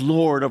as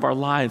Lord of our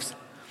lives.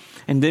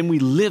 And then we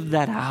live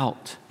that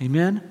out.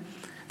 Amen?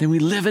 Then we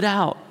live it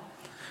out.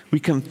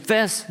 We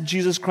confess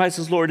Jesus Christ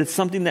as Lord. It's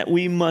something that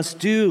we must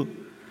do.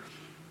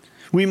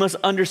 We must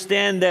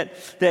understand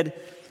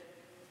that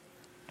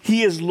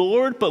he is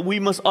Lord, but we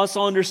must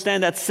also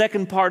understand that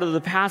second part of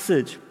the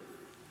passage.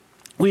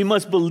 We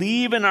must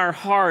believe in our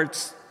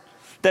hearts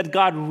that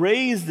God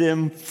raised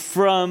him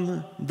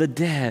from the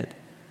dead.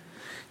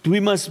 We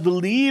must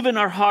believe in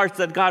our hearts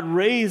that God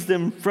raised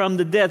him from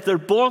the dead. They're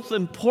both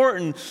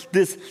important,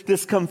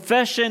 this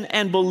confession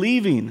and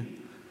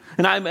believing.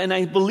 And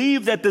I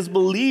believe that this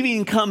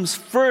believing comes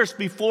first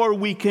before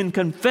we can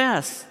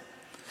confess.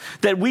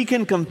 That we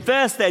can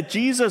confess that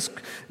Jesus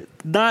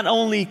not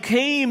only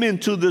came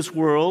into this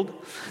world,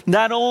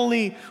 not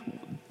only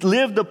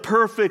lived a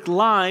perfect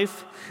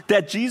life,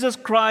 that Jesus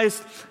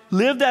Christ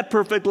lived that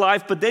perfect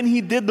life, but then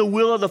he did the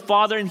will of the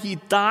Father and he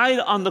died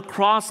on the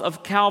cross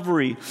of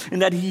Calvary,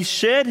 and that he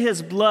shed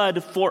his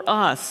blood for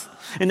us,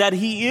 and that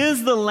he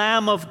is the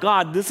Lamb of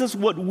God. This is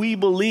what we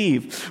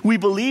believe. We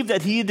believe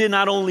that he did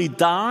not only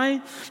die,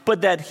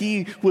 but that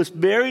he was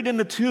buried in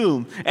the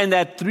tomb, and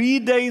that 3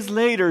 days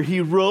later he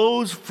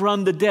rose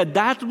from the dead.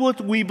 That's what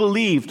we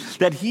believe,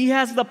 that he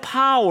has the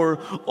power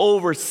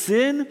over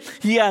sin,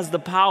 he has the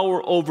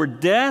power over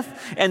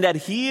death, and that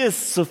he is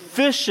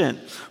sufficient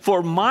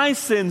for my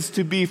sins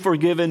to be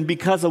forgiven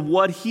because of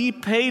what he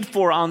paid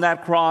for on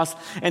that cross,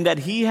 and that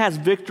he has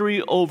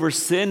victory over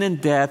sin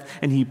and death,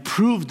 and he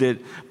proved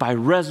it by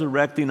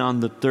resurrecting on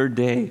the third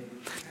day.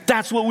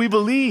 That's what we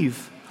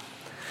believe.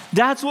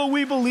 That's what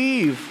we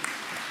believe.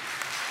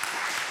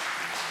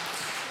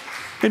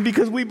 And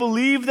because we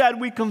believe that,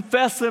 we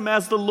confess him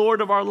as the Lord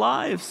of our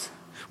lives.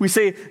 We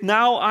say,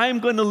 now I'm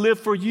going to live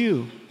for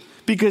you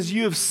because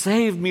you have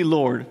saved me,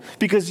 Lord.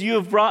 Because you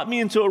have brought me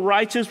into a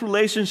righteous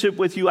relationship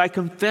with you. I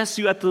confess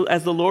you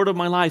as the Lord of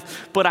my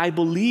life, but I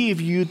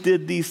believe you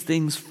did these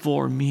things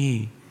for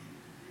me.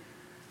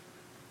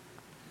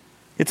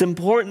 It's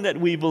important that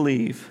we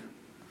believe.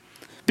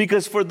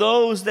 Because for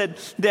those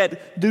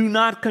that do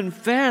not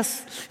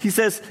confess, he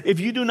says, if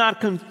you do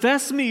not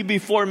confess me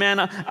before man,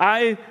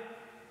 I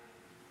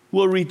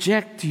will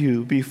reject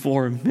you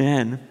before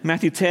men.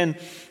 Matthew 10,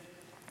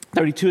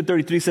 32 and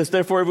 33 says,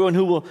 therefore everyone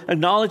who will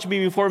acknowledge me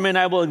before men,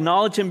 I will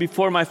acknowledge him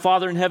before my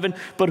Father in heaven.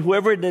 But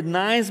whoever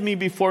denies me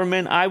before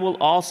men, I will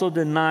also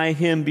deny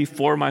him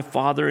before my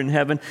Father in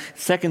heaven.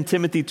 2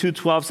 Timothy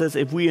 2:12 says,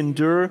 if we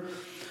endure,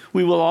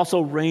 we will also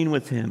reign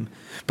with him.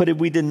 But if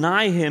we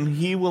deny him,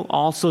 he will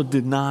also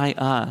deny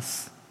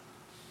us.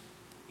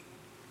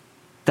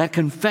 That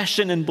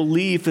confession and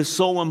belief is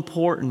so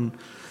important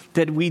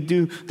that we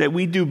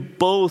do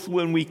both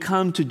when we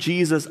come to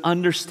Jesus,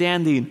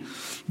 understanding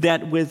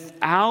that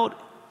without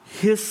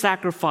his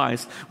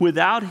sacrifice,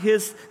 without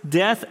his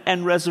death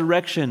and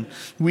resurrection,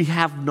 we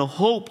have no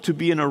hope to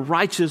be in a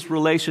righteous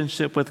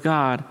relationship with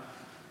God.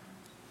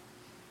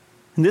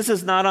 And this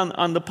is not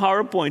on the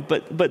PowerPoint,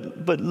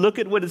 but look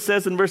at what it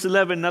says in verse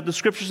 11. Now the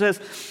scripture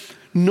says,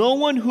 no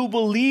one who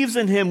believes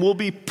in him will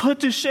be put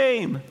to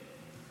shame.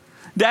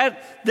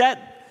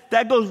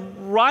 That goes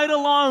right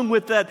along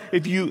with that.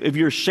 If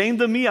you're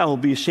ashamed of me, I will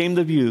be ashamed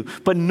of you.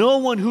 But no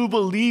one who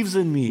believes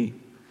in me,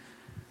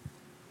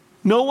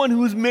 no one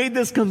who's made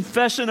this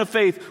confession of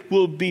faith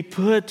will be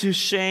put to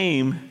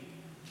shame.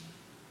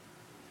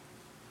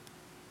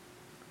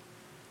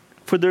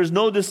 For there's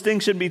no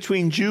distinction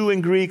between Jew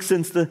and Greek,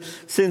 since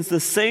the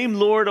same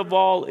Lord of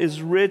all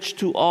is rich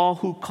to all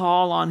who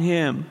call on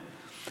him.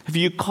 If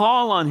you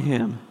call on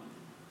him,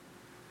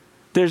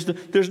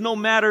 there's no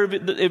matter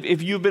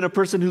if you've been a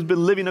person who's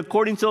been living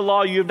according to the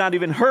law, you have not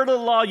even heard of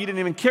the law, you didn't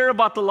even care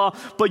about the law,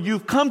 but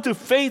you've come to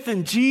faith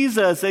in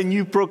Jesus and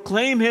you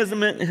proclaim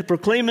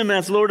him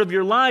as Lord of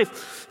your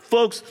life.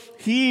 Folks,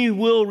 he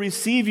will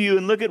receive you.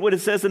 And look at what it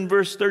says in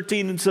verse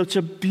 13, in such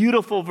a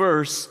beautiful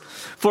verse.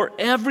 For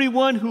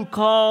everyone who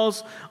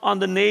calls on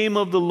the name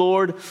of the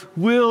Lord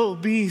will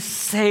be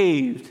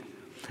saved.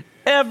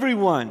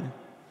 Everyone.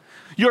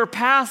 Your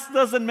past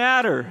doesn't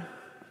matter.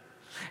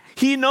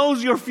 He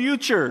knows your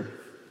future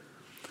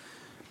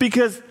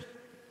because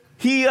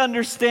he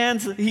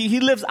understands, he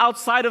lives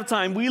outside of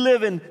time. We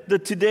live in the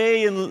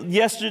today and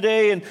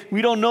yesterday, and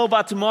we don't know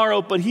about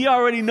tomorrow, but he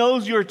already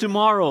knows your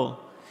tomorrow.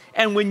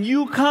 And when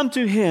you come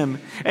to him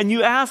and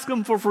you ask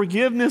him for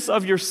forgiveness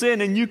of your sin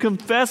and you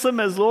confess him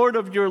as Lord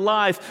of your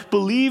life,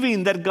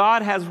 believing that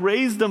God has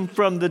raised him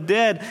from the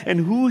dead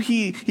and who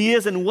he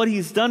is and what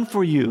he's done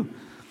for you,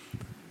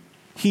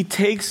 he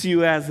takes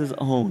you as his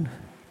own.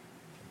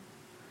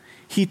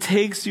 He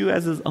takes you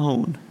as his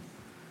own.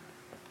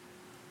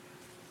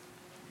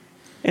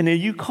 And then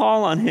you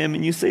call on him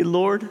and you say,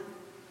 Lord,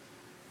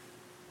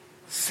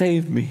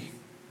 save me.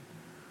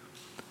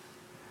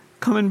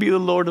 Come and be the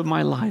Lord of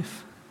my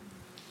life.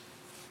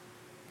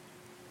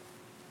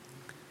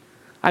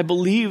 I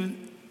believe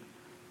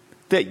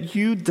that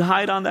you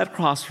died on that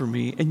cross for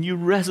me and you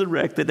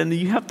resurrected and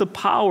you have the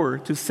power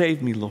to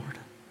save me, Lord.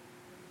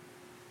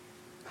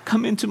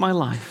 Come into my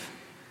life.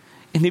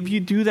 And if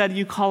you do that,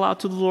 you call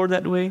out to the Lord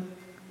that way,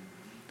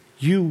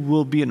 you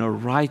will be in a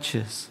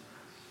righteous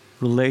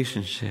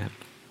relationship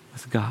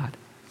with God.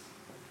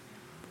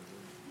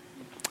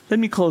 Let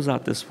me close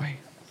out this way.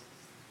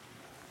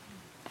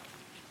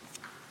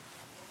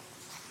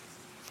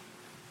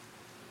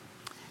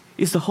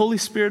 Is the Holy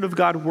Spirit of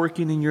God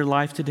working in your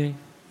life today?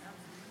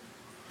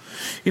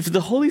 If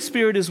the Holy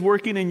Spirit is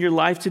working in your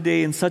life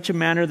today in such a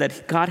manner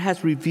that God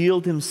has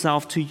revealed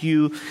himself to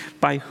you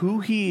by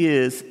who he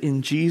is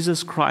in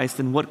Jesus Christ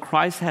and what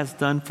Christ has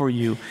done for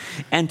you,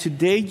 and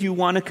today you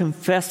want to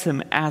confess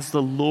him as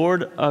the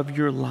Lord of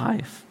your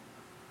life,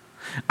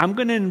 I'm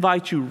going to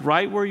invite you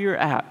right where you're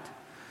at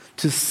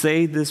to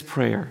say this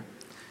prayer.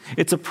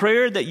 It's a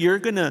prayer that you're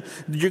gonna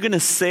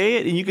say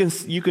it, and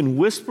you can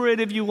whisper it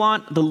if you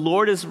want. The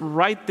Lord is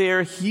right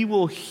there. He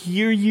will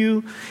hear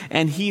you,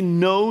 and he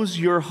knows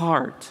your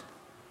heart.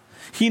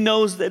 He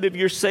knows that if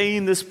you're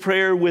saying this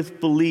prayer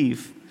with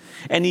belief,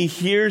 and he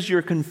hears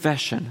your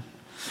confession.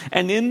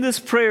 And in this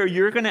prayer,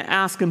 you're going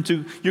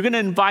to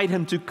invite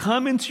him to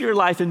come into your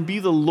life and be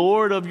the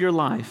Lord of your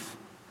life.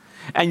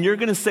 And you're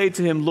going to say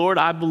to him, Lord,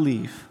 I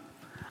believe.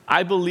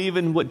 I believe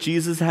in what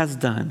Jesus has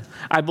done.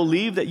 I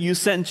believe that you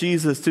sent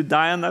Jesus to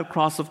die on that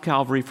cross of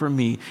Calvary for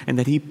me and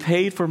that he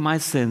paid for my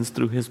sins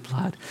through his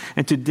blood.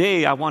 And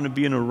today I want to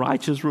be in a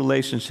righteous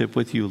relationship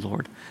with you,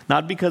 Lord.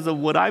 Not because of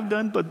what I've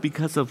done, but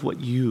because of what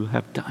you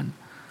have done.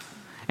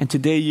 And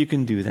today you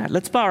can do that.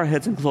 Let's bow our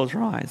heads and close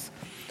our eyes.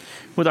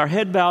 With our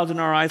head bowed and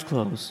our eyes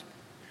closed.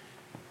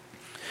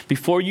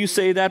 Before you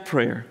say that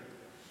prayer,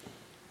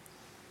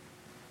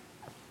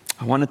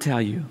 I want to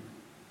tell you,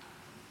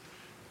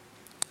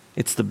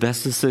 it's the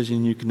best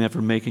decision you can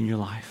ever make in your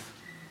life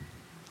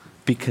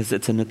because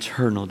it's an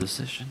eternal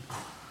decision.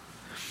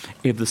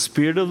 If the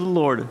Spirit of the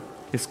Lord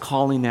is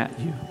calling at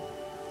you,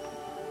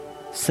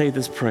 say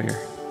this prayer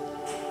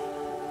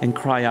and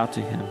cry out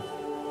to him.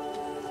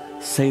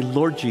 Say,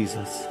 Lord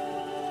Jesus,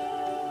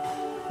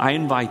 I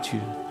invite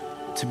you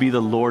to be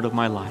the Lord of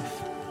my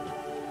life.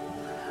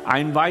 I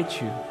invite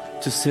you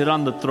to sit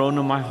on the throne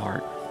of my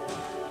heart.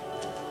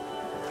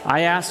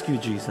 I ask you,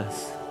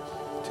 Jesus,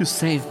 to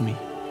save me.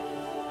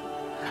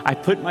 I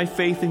put my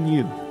faith in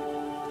you.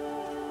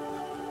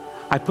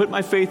 I put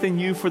my faith in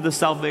you for the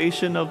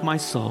salvation of my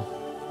soul.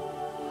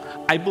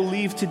 I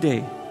believe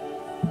today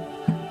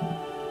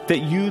that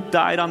you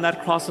died on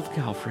that cross of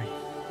Calvary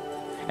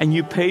and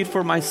you paid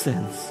for my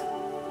sins.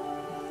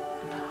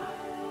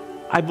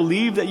 I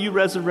believe that you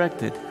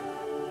resurrected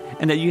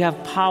and that you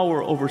have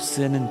power over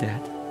sin and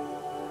death.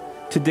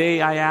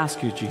 Today I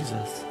ask you,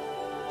 Jesus,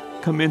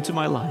 come into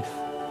my life.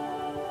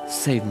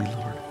 Save me,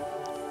 Lord.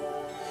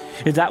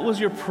 If that was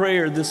your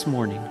prayer this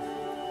morning,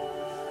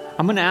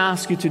 I'm going to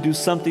ask you to do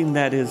something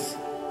that is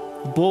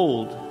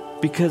bold,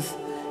 because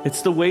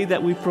it's the way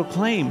that we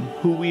proclaim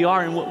who we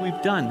are and what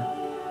we've done.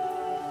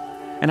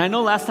 And I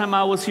know last time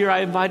I was here, I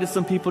invited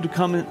some people to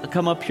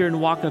come up here and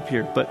walk up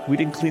here, but we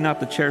didn't clean out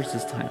the chairs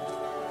this time.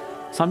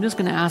 So I'm just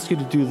going to ask you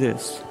to do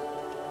this.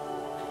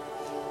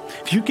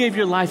 If you gave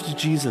your life to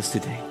Jesus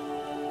today,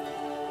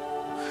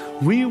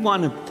 we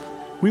want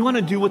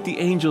to do what the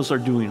angels are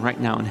doing right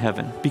now in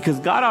heaven, because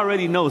God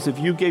already knows if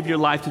you gave your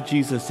life to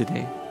Jesus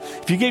today.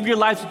 If you gave your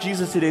life to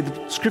Jesus today,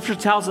 the scripture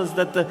tells us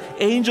that the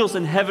angels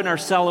in heaven are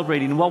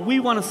celebrating. Well, we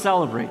want to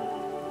celebrate.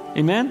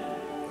 Amen?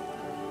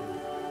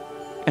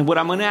 And what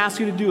I'm going to ask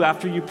you to do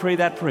after you pray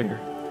that prayer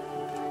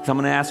is I'm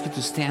going to ask you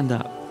to stand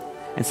up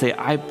and say,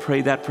 I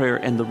pray that prayer.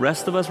 And the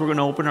rest of us, we're going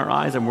to open our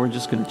eyes and we're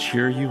just going to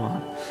cheer you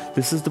on.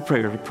 This is the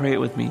prayer. Pray it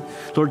with me.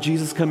 Lord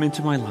Jesus, come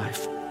into my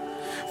life.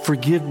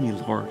 Forgive me,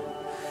 Lord.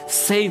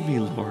 Save me,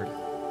 Lord.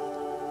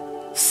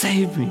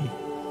 Save me.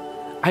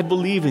 I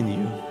believe in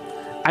you.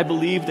 I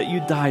believe that you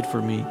died for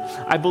me.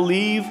 I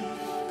believe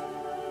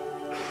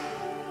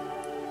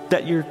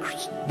that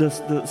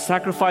the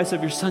sacrifice of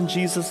your son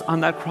Jesus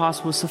on that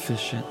cross was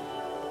sufficient.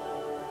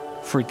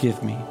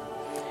 Forgive me.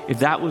 If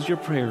that was your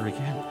prayer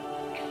again,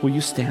 will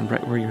you stand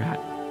right where you're at?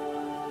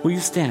 Will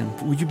you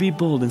stand? Will you be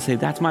bold and say,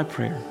 that's my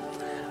prayer?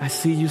 I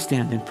see you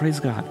standing.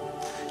 Praise God.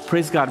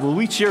 Praise God. Will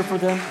we cheer for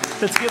them?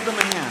 Let's give them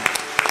a hand.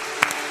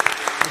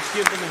 Let's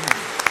give them a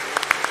hand.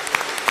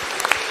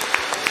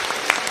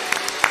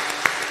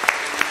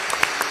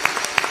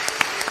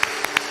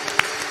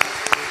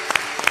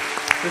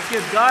 Let's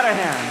give God a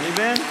hand.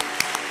 Amen?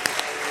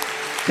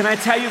 Can I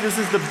tell you this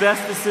is the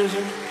best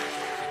decision?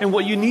 And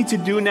what you need to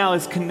do now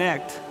is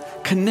connect.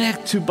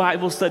 Connect to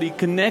Bible study.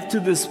 Connect to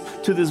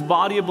this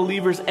body of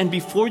believers. And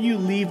before you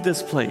leave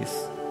this place,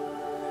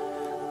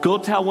 go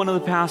tell one of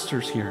the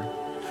pastors here.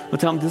 Go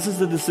tell them, this is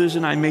the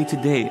decision I made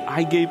today.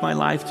 I gave my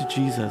life to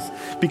Jesus.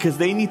 Because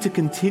they need to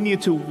continue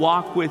to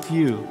walk with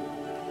you.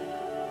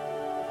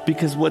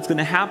 Because what's going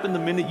to happen the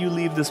minute you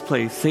leave this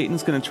place,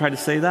 Satan's going to try to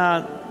say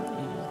that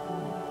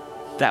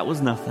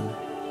was nothing.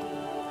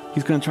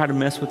 He's going to try to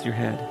mess with your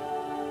head.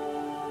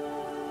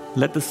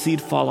 Let the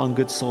seed fall on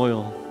good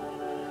soil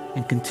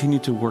and continue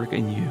to work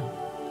in you.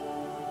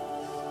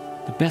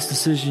 The best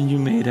decision you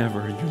made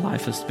ever in your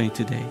life is made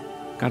today.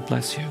 God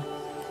bless you.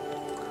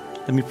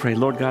 Let me pray.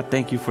 Lord God,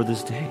 thank you for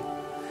this day.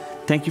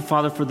 Thank you,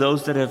 Father, for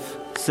those that have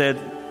said,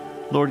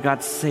 Lord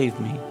God, save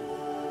me.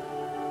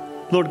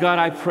 Lord God,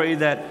 I pray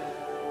that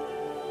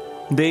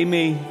they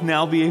may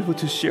now be able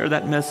to share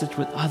that message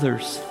with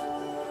others,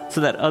 so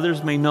that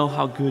others may know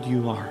how good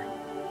you are.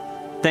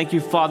 Thank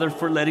you, Father,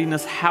 for letting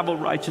us have a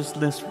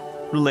righteousness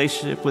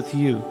relationship with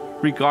you,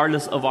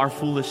 regardless of our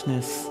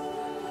foolishness.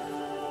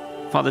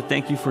 Father,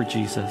 thank you for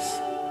Jesus,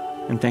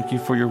 and thank you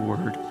for your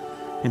word,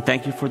 and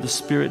thank you for the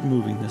Spirit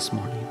moving this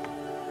morning.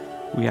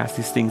 We ask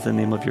these things in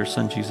the name of your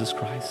Son, Jesus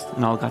Christ.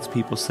 And all God's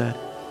people said,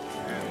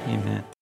 Amen.